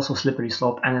very also slippery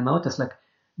slope. And I noticed like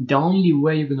the only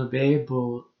way you're gonna be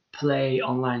able to play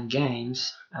online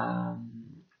games,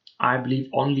 I believe,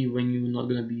 only when you're not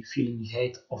gonna be feeling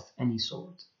hate of any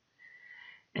sort,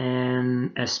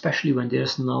 and especially when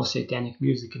there's no satanic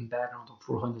music in background of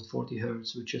 440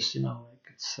 hertz, which is like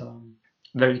it's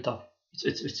very tough.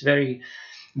 It's very,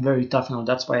 very tough.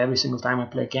 That's why every single time I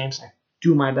play games, I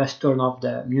do my best to turn off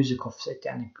the music of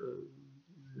satanic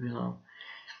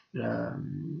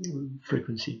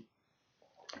frequency,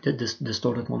 the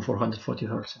distorted one, 440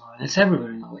 hertz. And it's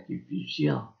everywhere. Like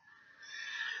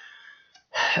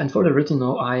and further written,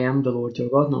 I am the Lord your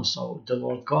God. Now, so the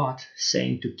Lord God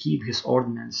saying to keep His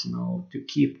ordinance, to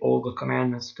keep all the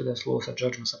commandments, to the laws and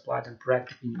judgments applied and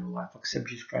practiced in your life. Accept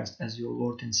Jesus Christ as your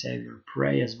Lord and Savior.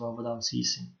 Pray as well without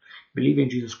ceasing. Believe in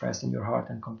Jesus Christ in your heart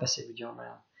and confess it with your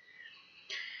mouth.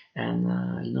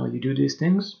 And you do these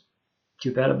things,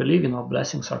 you better believe,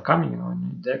 blessings are coming,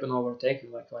 and they're gonna overtake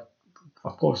you. Like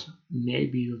of course,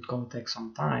 maybe it's gonna take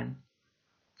some time.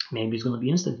 Maybe it's gonna be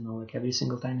instant. Like every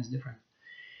single time is different.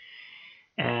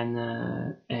 And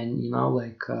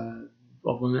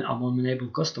abominable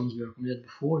customs were committed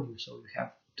before you, so you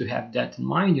have to have that in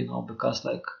mind, because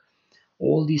like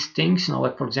all these things,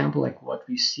 like for example, like what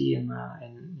we see in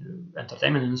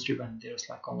entertainment industry, when there's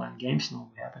like online games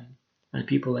now happening, and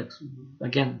people like,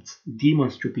 again, it's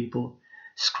demons to people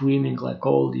screaming like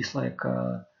all these like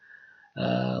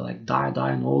die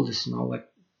and all this, like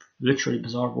literally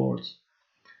bizarre words.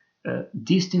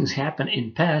 These things happen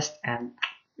in past, and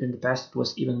in the past it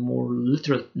was even more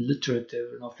literally,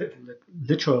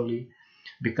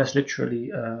 because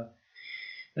literally,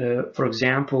 for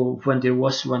example, when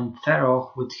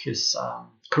Pharaoh with his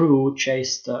crew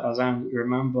chased, as I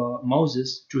remember,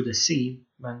 Moses through the sea,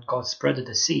 when God spread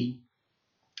the sea,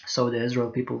 so the Israel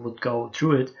people would go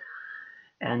through it,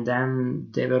 and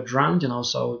then they were drowned.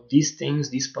 So these things,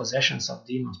 these possessions of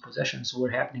demons, possessions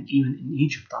were happening even in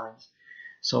Egypt times.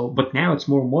 So, but now it's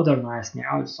more modernized.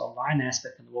 Now it's online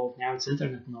aspect involved. Now it's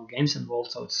internet, no games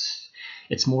involved. So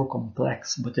it's more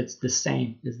complex, but it's the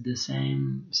same. It's the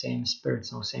same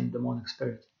spirits, no same demonic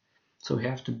spirit. So we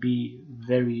have to be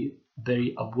very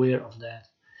very aware of that,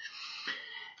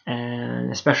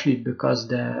 and especially because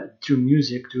through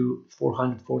music, through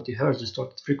 440 hertz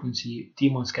distorted frequency,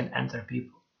 demons can enter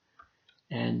people,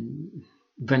 and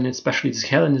when especially it's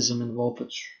Hellenism involved,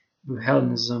 which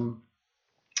Hellenism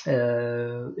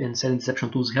in Selling Deception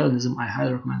Tools Hellenism, I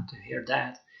highly recommend to hear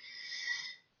that.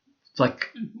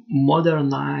 Like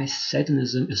modernized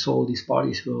Satanism is all these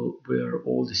parties where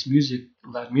all this music,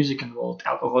 like music involved,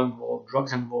 alcohol involved,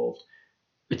 drugs involved.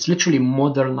 It's literally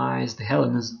modernized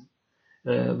Hellenism,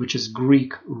 which is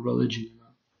Greek religion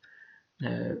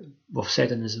of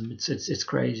Satanism. It's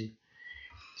crazy.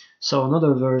 So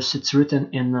another verse, it's written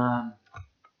in.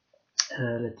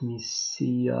 Let me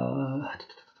see.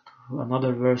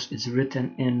 Another verse is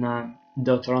written in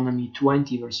Deuteronomy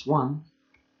 20, verse 1.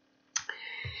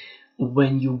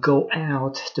 When you go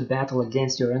out to battle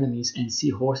against your enemies and see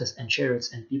horses and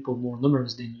chariots and people more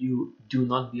numerous than you, do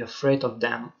not be afraid of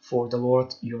them, for the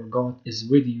Lord your God is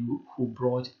with you, who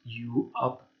brought you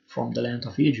up from the land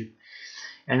of Egypt.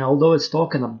 And although it's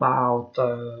talking about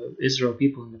Israel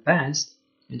people in the past,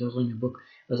 in the Deuteronomy book,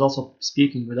 it's also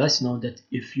speaking with us, that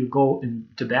if you go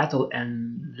into battle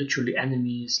and literally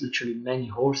enemies, literally many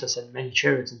horses and many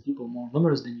chariots and people more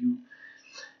numerous than you,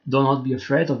 do not be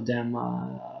afraid of them,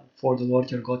 for the Lord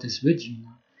your God is with you.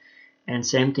 And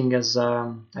same thing as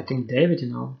I think David,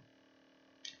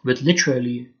 with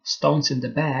literally stones in the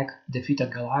back,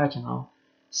 defeated Goliath.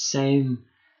 Same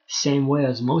way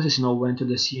as Moses, went to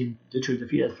the sea and literally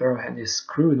defeated Pharaoh and his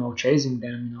crew, chasing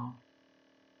them.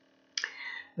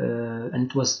 And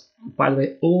it was, by the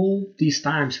way, all these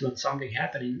times when something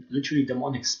happening, literally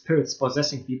demonic spirits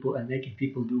possessing people and making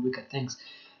people do wicked things.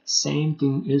 Same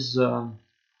thing is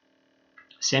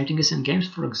in games,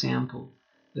 for example.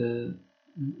 In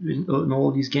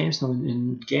all these games,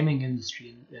 in gaming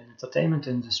industry, in entertainment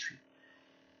industry,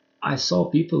 I saw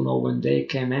people when they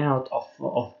came out of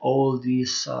all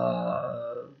these,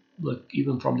 like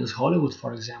even from this Hollywood,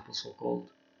 for example,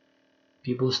 so-called,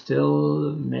 people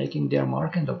still making their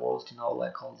mark in the world,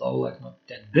 like although like not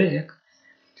that big,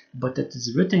 but that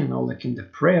is written, like in the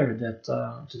prayer that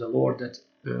to the Lord that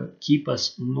keep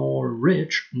us nor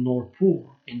rich nor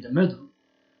poor in the middle.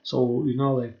 So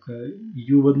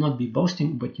you would not be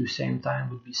boasting, but you same time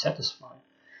would be satisfied,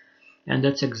 and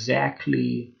that's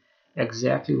exactly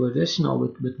what it is,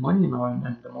 with money,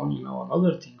 and the money,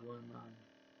 another thing. When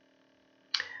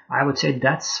I would say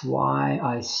that's why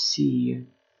I see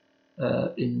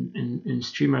in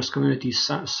streamers communities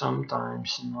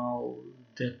sometimes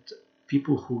that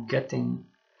people who getting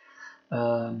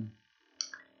a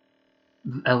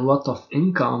lot of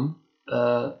income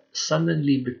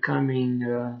suddenly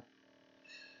becoming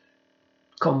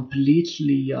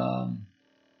completely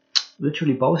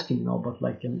literally boasting, but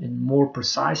like in more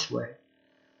precise way,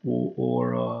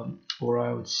 or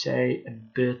I would say a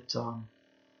bit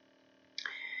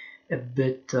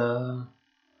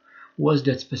what's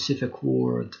that specific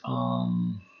word?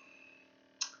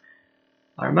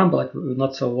 I remember like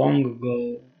not so long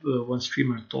ago, one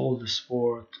streamer told this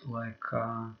word like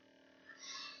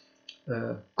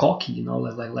cocky,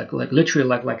 like literally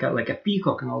like a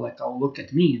peacock, like, oh, look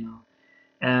at me,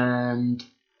 and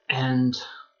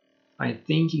I'm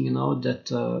thinking,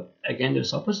 that again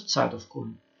there's opposite side of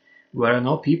coin, where I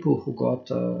know people who got,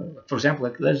 for example,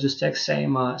 like let's just take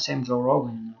same Joe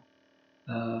Rogan,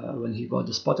 when he got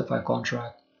the Spotify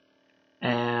contract,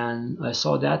 and I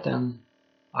saw that, and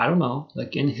I don't know,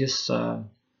 like in his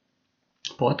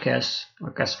podcast,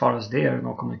 like as far as their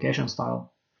communication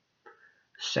style,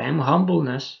 same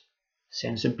humbleness,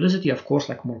 same simplicity, of course,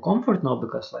 like more comfort now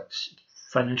because like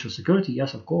financial security,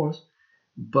 yes, of course,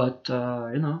 but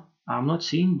I'm not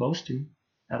seeing boasting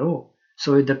at all.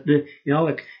 So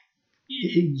like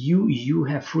you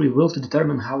have free will to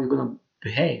determine how you're gonna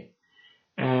behave.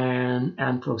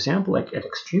 And for example, like at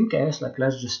extreme case, like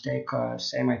let's just take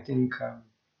same, I think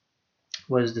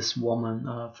was this woman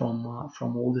from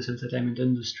all this entertainment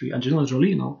industry, Angelina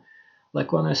Jolie,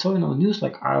 like when I saw news,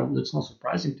 like it's not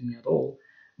surprising to me at all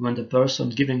when the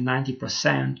person's giving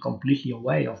 90% completely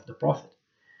away of the profit.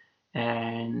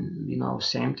 And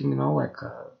same thing, like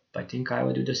I think I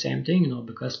would do the same thing,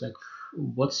 because like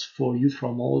what's for you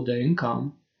from all the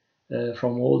income,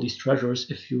 from all these treasures,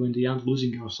 if you in the end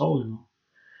losing your soul.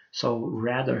 So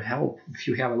rather help, if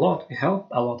you have a lot, help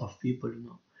a lot of people,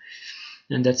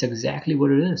 and that's exactly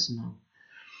what it is.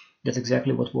 That's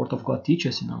exactly what Word of God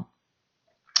teaches.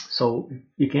 So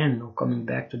again, coming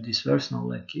back to this verse now,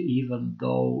 like even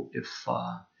though if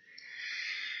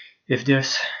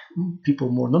there's people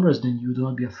more numerous than you, do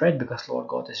not be afraid, because Lord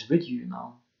God is with you.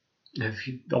 If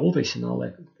you always,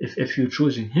 like if you're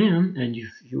choosing Him and if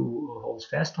you hold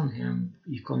fast on Him,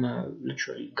 He's gonna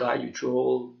literally guide you through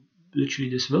all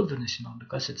literally this wilderness,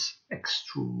 because it's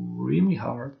extremely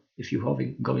hard if you're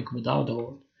going without the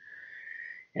Lord.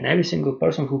 And every single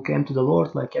person who came to the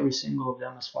Lord, like every single of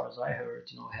them, as far as I heard,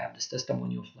 have this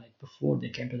testimony of like before they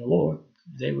came to the Lord,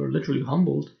 they were literally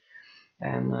humbled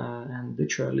and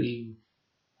literally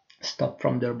stopped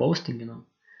from their boasting,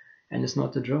 and it's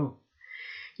not a joke,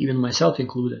 even myself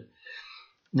included.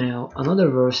 Now, another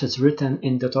verse is written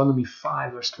in Deuteronomy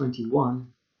 5, verse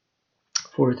 21.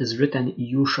 For it is written,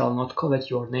 you shall not covet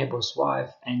your neighbor's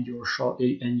wife, and you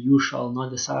shall not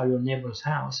desire your neighbor's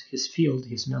house, his field,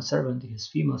 his male servant, his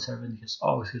female servant, his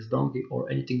ox, his donkey, or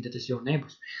anything that is your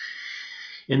neighbor's.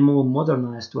 In more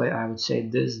modernized way, I would say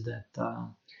this, that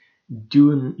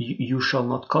you shall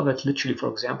not covet, literally, for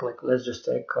example, like let's just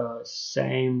take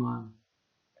same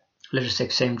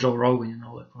Joe Rogan,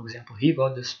 like for example, he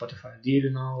got this Spotify deal,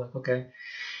 like okay.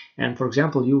 And for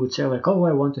example, you would say like, oh,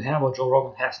 I want to have what Joe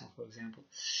Rogan has now, for example.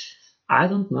 I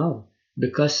don't know.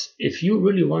 Because if you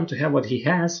really want to have what he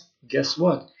has, guess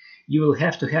what? You will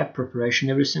have to have preparation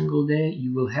every single day.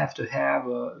 You will have to have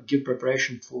give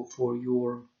preparation for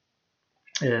your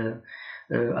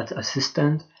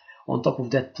assistant. On top of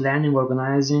that, planning,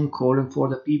 organizing, calling for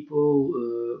the people,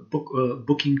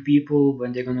 booking people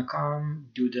when they're gonna come,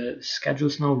 do the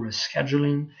schedules now,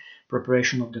 rescheduling,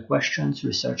 preparation of the questions,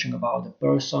 researching about the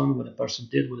person, what the person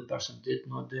did, what the person did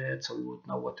not did, so you would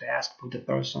know what to ask for the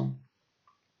person.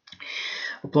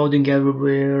 Uploading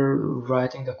everywhere,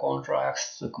 writing the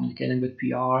contracts, communicating with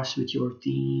PRs, with your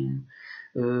team.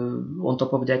 On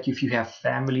top of that, if you have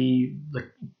family, like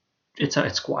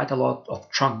it's quite a lot of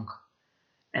chunk.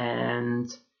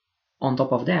 And on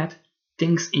top of that,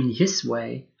 things in his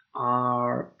way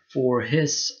are for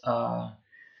his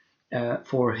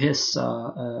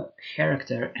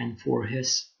character and for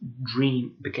his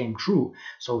dream became true.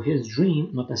 So his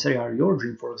dream, not necessarily are your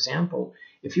dream. For example,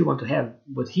 if you want to have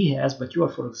what he has, but you are,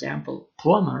 for example,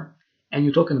 plumber, and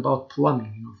you're talking about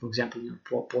plumbing, for example, in your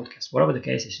podcast, whatever the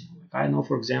case is. Like I know,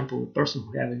 for example, a person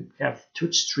who have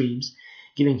Twitch streams,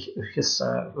 giving his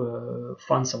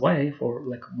funds away for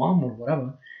like mom or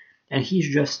whatever, and he's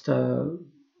just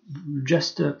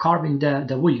carving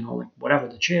the wood, like whatever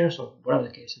the chairs or whatever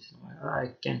the case is.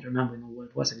 I can't remember what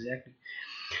it was exactly.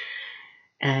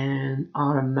 And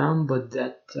I remember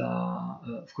that,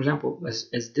 for example, as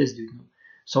this dude.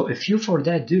 So if you for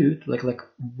that dude, like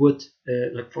would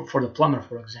like for the plumber,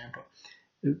 for example,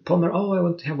 plumber, oh, I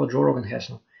want to have what Joe Rogan has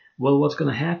now. Well, what's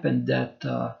gonna happen that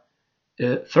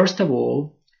first of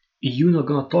all, you're not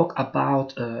gonna talk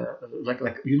about like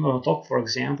you're not gonna talk, for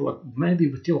example, like maybe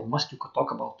with Elon Musk you could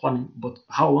talk about plumbing, but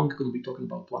how long could you be talking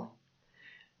about plumbing?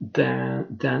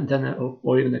 Then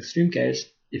or even extreme case,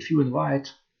 if you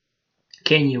invite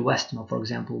Kanye West, for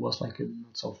example, was like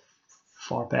not so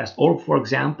far past, or for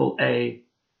example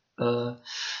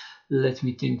let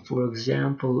me think, for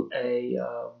example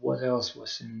what else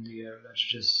was in there? Let's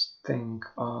just think.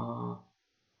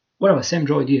 Whatever, same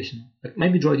Joy Diaz. Like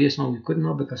maybe Joy Diaz now we couldn't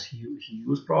know because he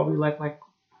used probably like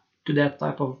to that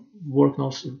type of work now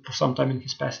for some time in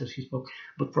his past as he spoke.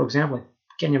 But for example, like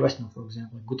Kanye West now, for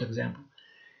example, a good example.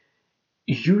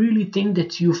 You really think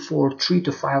that you for 3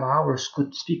 to 5 hours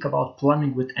could speak about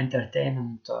plumbing with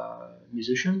entertainment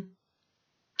musician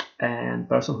and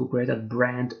person who created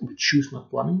brand with shoes not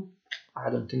plumbing?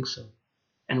 I don't think so.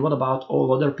 And what about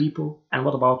all other people? And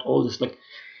what about all this like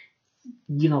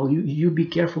you be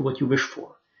careful what you wish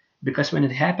for, because when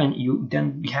it happens you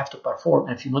have to perform,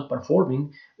 and if you're not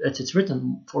performing, it's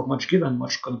written, for much given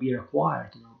much gonna be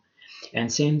required.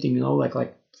 And same thing, like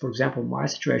for example my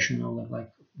situation,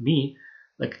 like me,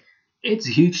 like it's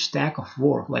a huge stack of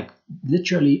work, like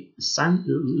literally 7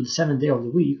 days of the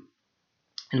week.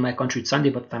 In my country it's Sunday,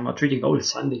 but I'm not treating all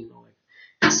Sunday,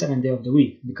 like 7 days of the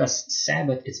week, because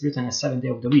Sabbath it's written as 7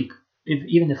 days of the week.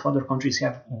 Even if other countries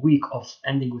have a week of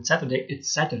ending with Saturday,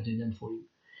 it's Saturday then for you.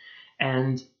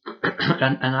 And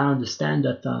and I understand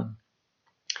that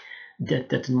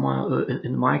that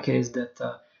in my case that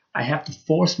I have to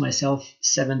force myself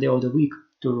 7 days of the week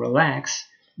to relax,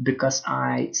 because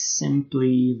I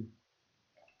simply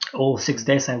all 6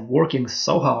 days I'm working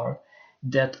so hard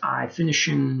that I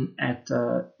finishing at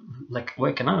like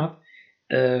waking up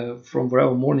from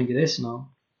whatever morning it is now,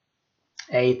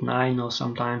 8, 9, or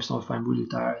sometimes, if I'm really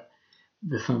tired.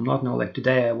 If I'm not, like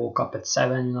today I woke up at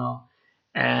 7,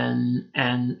 and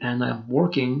I'm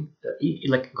working,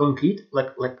 like going to eat,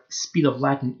 like speed of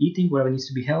light and eating, wherever needs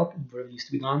to be helped, wherever needs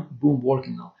to be done, boom,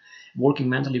 working now. Working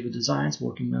mentally with designs,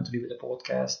 working mentally with the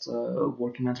podcast,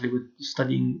 working mentally with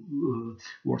studying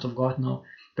Word of God now,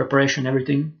 preparation,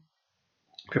 everything,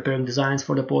 preparing designs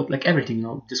for the pod, like everything,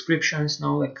 descriptions,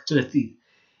 like to the T.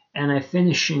 And I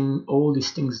finishing all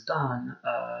these things done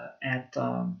at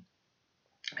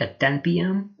 10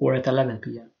 p.m. or at 11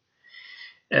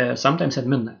 p.m. Sometimes at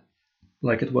midnight,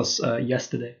 like it was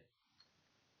yesterday,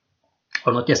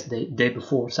 or not yesterday, day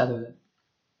before, Saturday.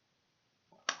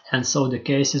 And so the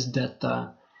case is that,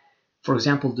 for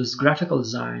example, this graphical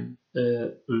design,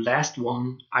 last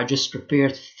one, I just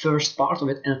prepared first part of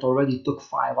it, and it already took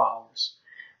 5 hours.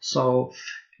 So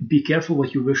be careful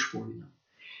what you wish for.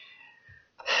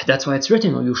 That's why it's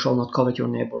written, you shall not covet your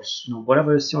neighbors.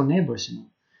 Whatever is your neighbors.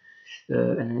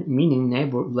 And meaning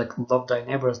neighbor, like love thy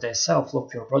neighbor as thyself,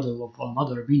 love your brother, love one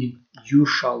another. Meaning you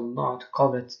shall not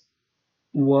covet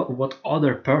what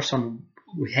other person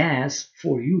has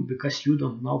for you, because you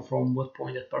don't know from what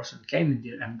point that person came in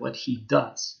there and what he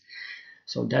does.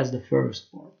 So that's the first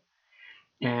part.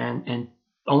 And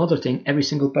another thing, every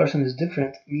single person is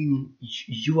different, meaning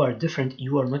you are different.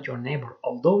 You are not your neighbor,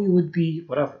 although you would be,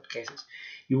 whatever cases,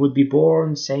 you would be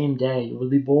born same day, you will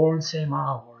be born same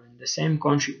hour in the same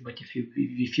country, but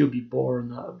if you be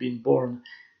born been born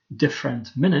different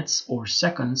minutes or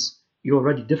seconds, you're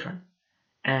already different,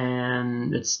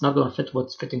 and it's not going to fit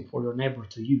what's fitting for your neighbor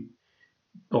to you,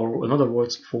 or in other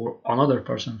words, for another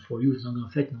person for you, it's not going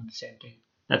to fit, not the same thing.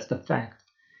 That's the fact.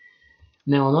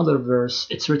 Now another verse,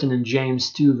 it's written in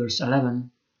James 2 verse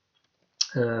 11,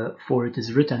 for it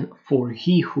is written, for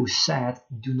he who said,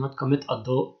 do not commit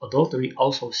adultery,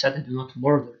 also said, do not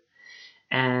murder.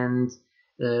 And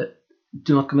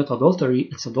do not commit adultery,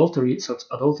 it's adultery, so it's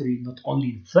adultery not only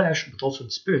in flesh, but also in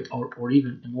spirit, or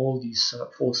even in all these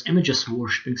false images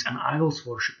worshippings and idols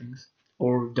worshippings,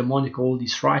 or demonic, all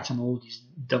these rites and all these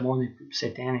demonic,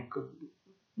 satanic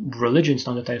religions,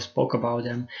 now that I spoke about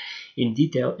them in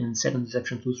detail in Satan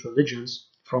Deception Tools Religions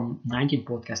from 19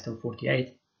 podcast till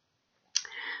 48.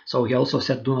 So he also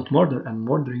said, do not murder, and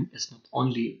murdering is not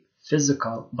only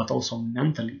physical but also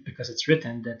mentally, because it's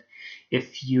written that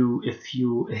if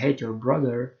you hate your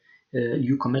brother,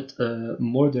 you commit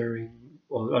murdering,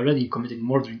 or already committing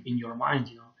murdering in your mind.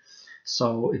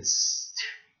 So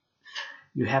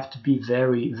you have to be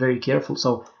very, very careful.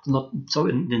 So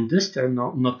in this term,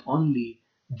 not only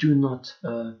do not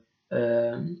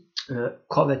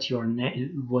covet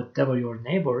whatever your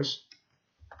neighbors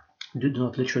do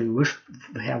not literally wish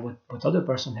to have what other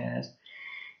person has,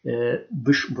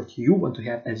 wish what you want to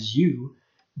have as you,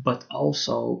 but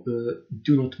also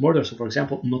do not murder. So for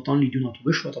example, not only do not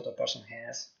wish what other person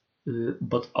has,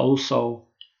 but also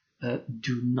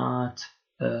do not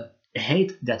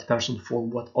hate that person for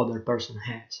what other person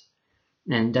has.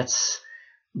 And that's,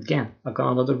 again,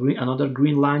 another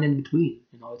green line in between.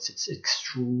 It's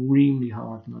extremely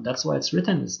hard. That's why it's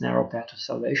written, it's narrow path to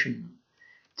salvation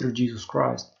through Jesus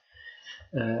Christ.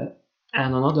 And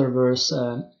another verse,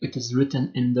 it is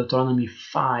written in Deuteronomy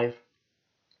 5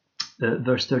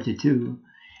 verse 32,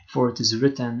 for it is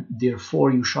written,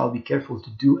 therefore you shall be careful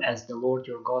to do as the Lord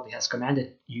your God has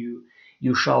commanded you.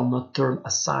 You shall not turn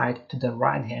aside to the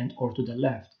right hand or to the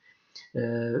left.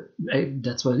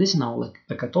 That's what it is now,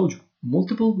 like I told you,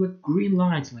 multiple with green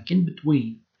lines, like in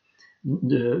between.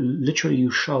 Literally,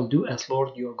 you shall do as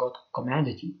Lord your God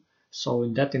commanded you.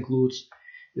 So that includes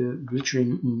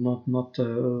literally not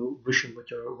wishing what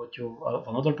your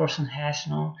another person has,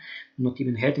 not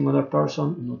even hating another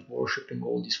person, not worshiping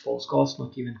all these false gods,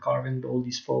 not even carving all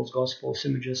these false gods, false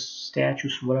images,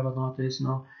 statues, whatever not is.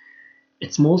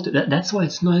 It's that's why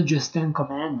it's not just 10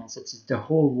 commandments, it's the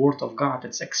whole word of God.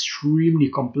 It's extremely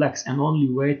complex, and only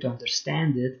way to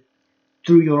understand it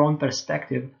through your own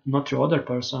perspective, not through other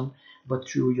person, but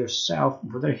through yourself,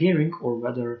 whether hearing or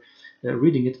whether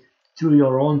reading it, through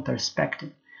your own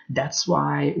perspective. That's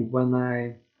why when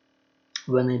I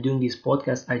doing these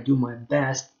podcasts, I do my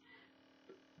best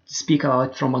to speak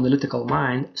about from analytical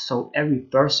mind, so every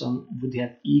person would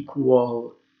have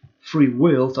equal free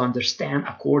will to understand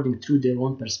according to their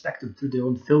own perspective, through their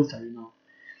own filter,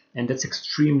 and that's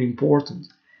extremely important.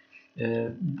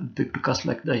 Because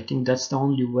I think that's the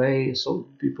only way so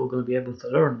people are going to be able to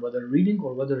learn, whether reading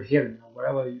or whether hearing,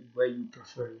 whatever way you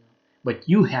prefer. But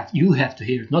you have to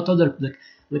hear it, not other, like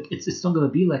it's not going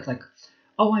to be like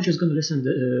oh, I'm just going to listen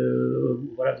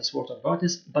to whatever this word of God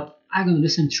is, but I'm going to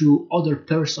listen to other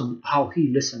person how he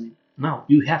listening. No,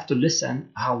 you have to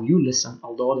listen how you listen,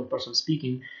 although other person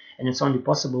speaking, and it's only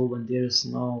possible when there is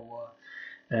no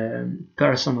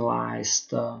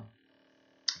personalized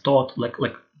thought, like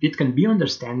it can be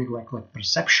understanding, like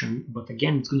perception, but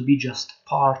again, it's going to be just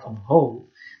part of whole,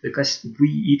 because we,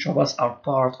 each of us, are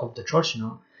part of the church,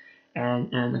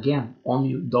 and again,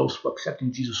 only those who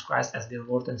accepting Jesus Christ as their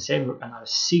Lord and Savior and are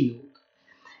sealed.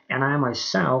 And I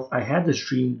myself, I had this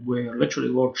dream where literally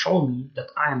Lord showed me that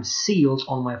I am sealed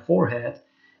on my forehead,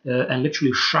 and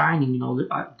literally shining.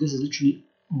 This is literally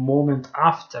moment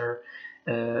after,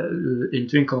 in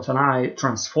twinkle of an eye,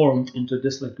 transformed into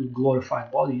this like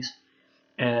glorified bodies,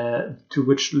 to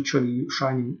which literally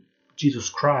shining Jesus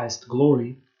Christ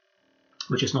glory,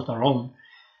 which is not our own,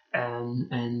 and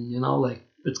like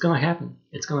it's gonna happen,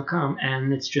 it's gonna come,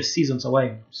 and it's just seasons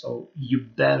away. So you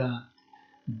better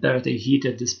take heed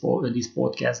at this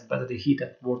podcast, better take heed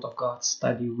at Word of God,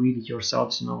 study, read it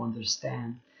yourselves,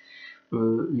 understand,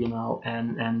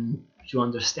 and you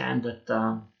understand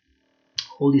that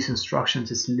all these instructions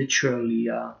is literally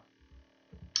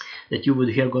that you would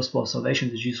hear gospel of salvation,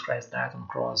 that Jesus Christ died on the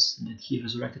cross, that he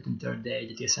resurrected on the third day,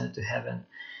 that he ascended to heaven.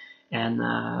 And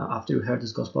after you heard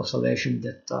this gospel of salvation,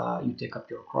 that you take up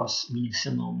your cross, meaning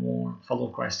sin no more, follow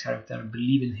Christ's character,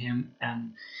 believe in him,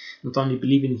 and not only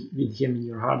believe in him in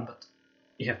your heart, but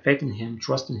you have faith in him,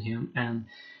 trust in him, and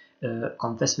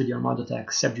confess with your mouth that I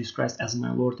accept Jesus Christ as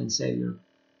my Lord and Savior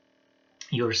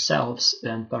yourselves,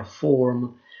 and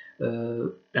perform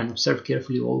and observe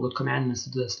carefully all God's commandments,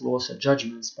 His laws and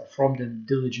judgments, perform them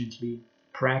diligently,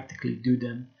 practically do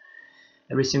them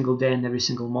every single day and every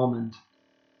single moment,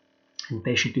 and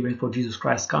patiently wait for Jesus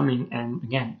Christ coming. And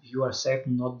again, you are saved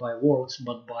not by works,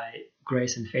 but by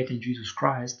grace and faith in Jesus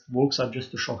Christ. Works are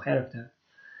just to show character,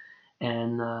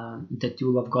 and that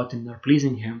you love God and are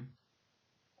pleasing him.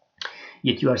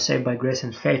 Yet you are saved by grace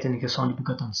and faith in his only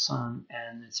begotten Son.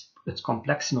 And it's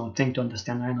complex, thing to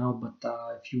understand, I know, but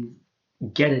if you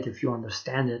get it, if you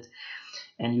understand it,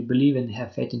 and you believe and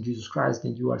have faith in Jesus Christ,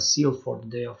 then you are sealed for the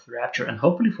day of rapture. And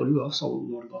hopefully for you also,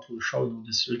 Lord God will show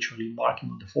this literally marking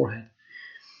on the forehead.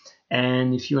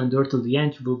 And if you endure till the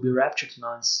end, you will be raptured.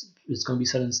 It's going to be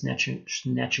sudden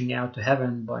snatching out to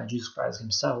heaven by Jesus Christ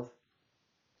himself.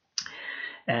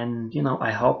 And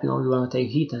I hope you want to take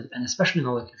heed, and especially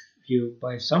like if you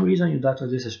by some reason you die to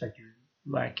disrespect,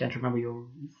 I can't remember your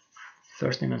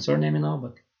first name and surname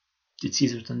but it's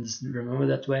easier to remember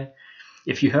that way.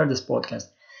 If you heard this podcast,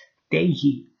 take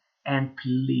heed, and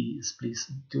please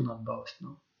do not boast.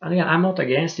 And again, I'm not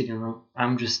against it.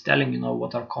 I'm just telling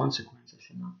what are consequences.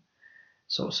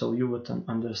 So you would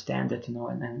understand it,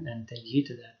 and take heed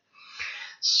to that.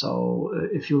 So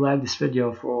if you like this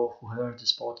video, for all who heard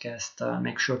this podcast,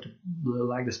 make sure to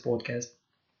like this podcast,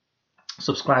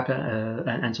 subscribe,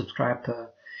 and subscribe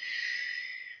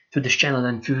to this channel,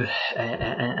 and to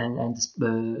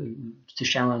this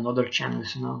channel and other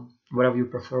channels, whatever you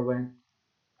prefer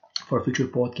for future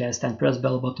podcasts, and press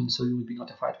bell button so you will be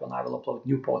notified when I will upload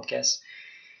new podcasts.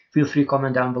 Feel free to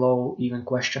comment down below, even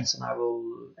questions, and I will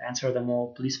answer them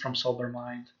all, please, from sober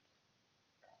mind.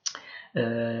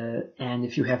 And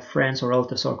if you have friends or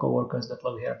relatives or co-workers that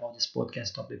love to hear about this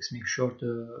podcast topics, make sure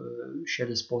to share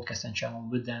this podcast and channel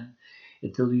with them.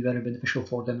 It will be very beneficial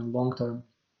for them in long term.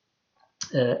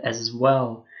 As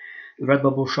well,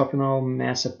 Redbubble shop,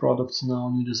 massive products,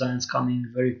 new designs coming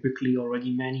very quickly,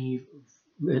 already many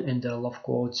in the love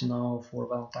quotes, for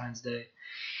Valentine's Day.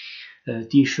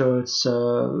 T-shirts,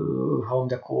 home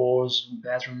decors,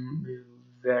 bedroom,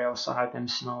 various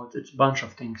items, it's a bunch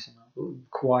of things,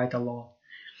 quite a lot,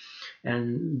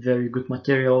 and very good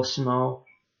materials,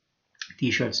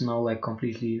 T-shirts, like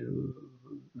completely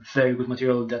very good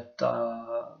material that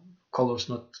colors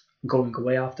not going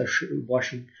away after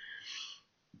washing.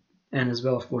 And as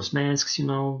well, of course, masks,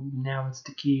 now it's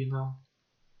the key,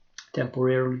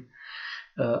 temporarily.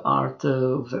 Art,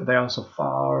 various of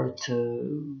art,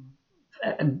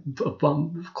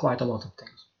 quite a lot of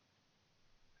things.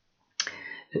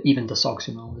 Even the socks,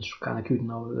 which is kind of cute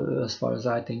as far as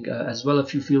I think. As well,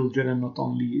 if you feel driven, not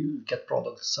only get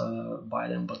products, buy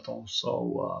them, but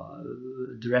also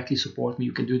directly support me.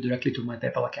 You can do it directly to my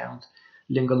PayPal account.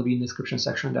 Link gonna be in the description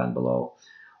section down below.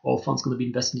 All funds gonna be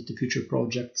invested into future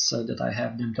projects that I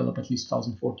have them till up at least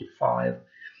 2045.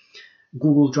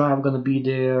 Google Drive gonna be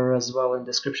there as well in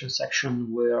the description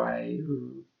section, where I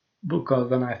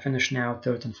when I finish now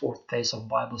third and fourth phase of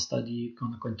Bible study,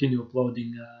 gonna continue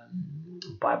uploading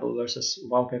Bible verses,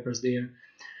 wallpapers there.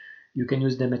 You can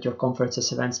use them at your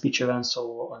conferences, events, speech events,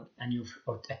 or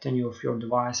at any of your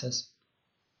devices.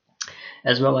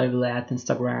 As well, I will add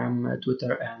Instagram,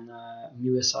 Twitter, and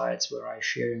media sites where I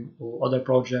share other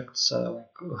projects, like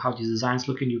how the design's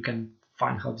looking. You can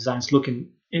find how design's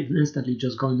looking instantly.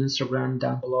 Just go on Instagram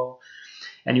down below,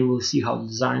 and you will see how the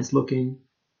design's looking.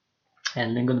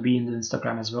 and link gonna be in the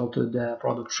Instagram as well to the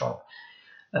product shop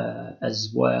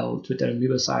as well. Twitter and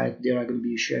website, there are going to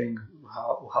be sharing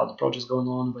how the project's going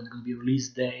on, when it's going to be release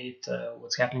date,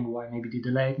 what's happening, why maybe the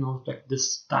delay, not like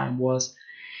this time was.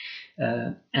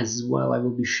 As well, I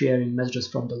will be sharing messages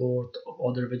from the Lord,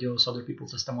 other videos, other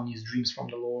people's testimonies, dreams from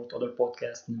the Lord, other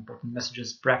podcasts, and important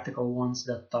messages, practical ones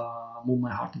that move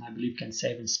my heart and I believe can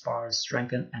save, inspire,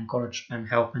 strengthen, encourage, and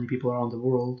help many people around the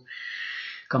world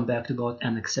come back to God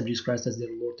and accept Jesus Christ as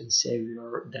their Lord and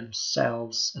Savior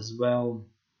themselves as well.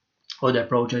 Other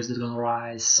projects that are going to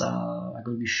rise, I'm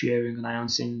going to be sharing,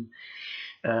 announcing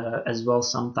as well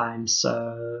sometimes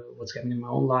what's happening in my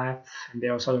own life, and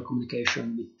there is other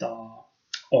communication with the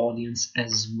audience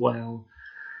as well.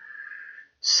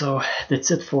 So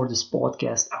that's it for this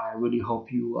podcast. I really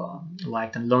hope you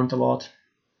liked and learned a lot,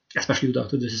 especially without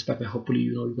this respect. Hopefully,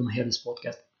 you're gonna hear this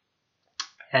podcast,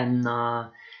 and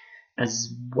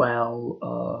as well,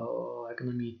 I'm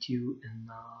gonna meet you in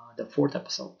the fourth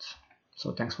episode.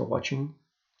 So thanks for watching,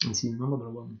 and see you in another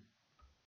one.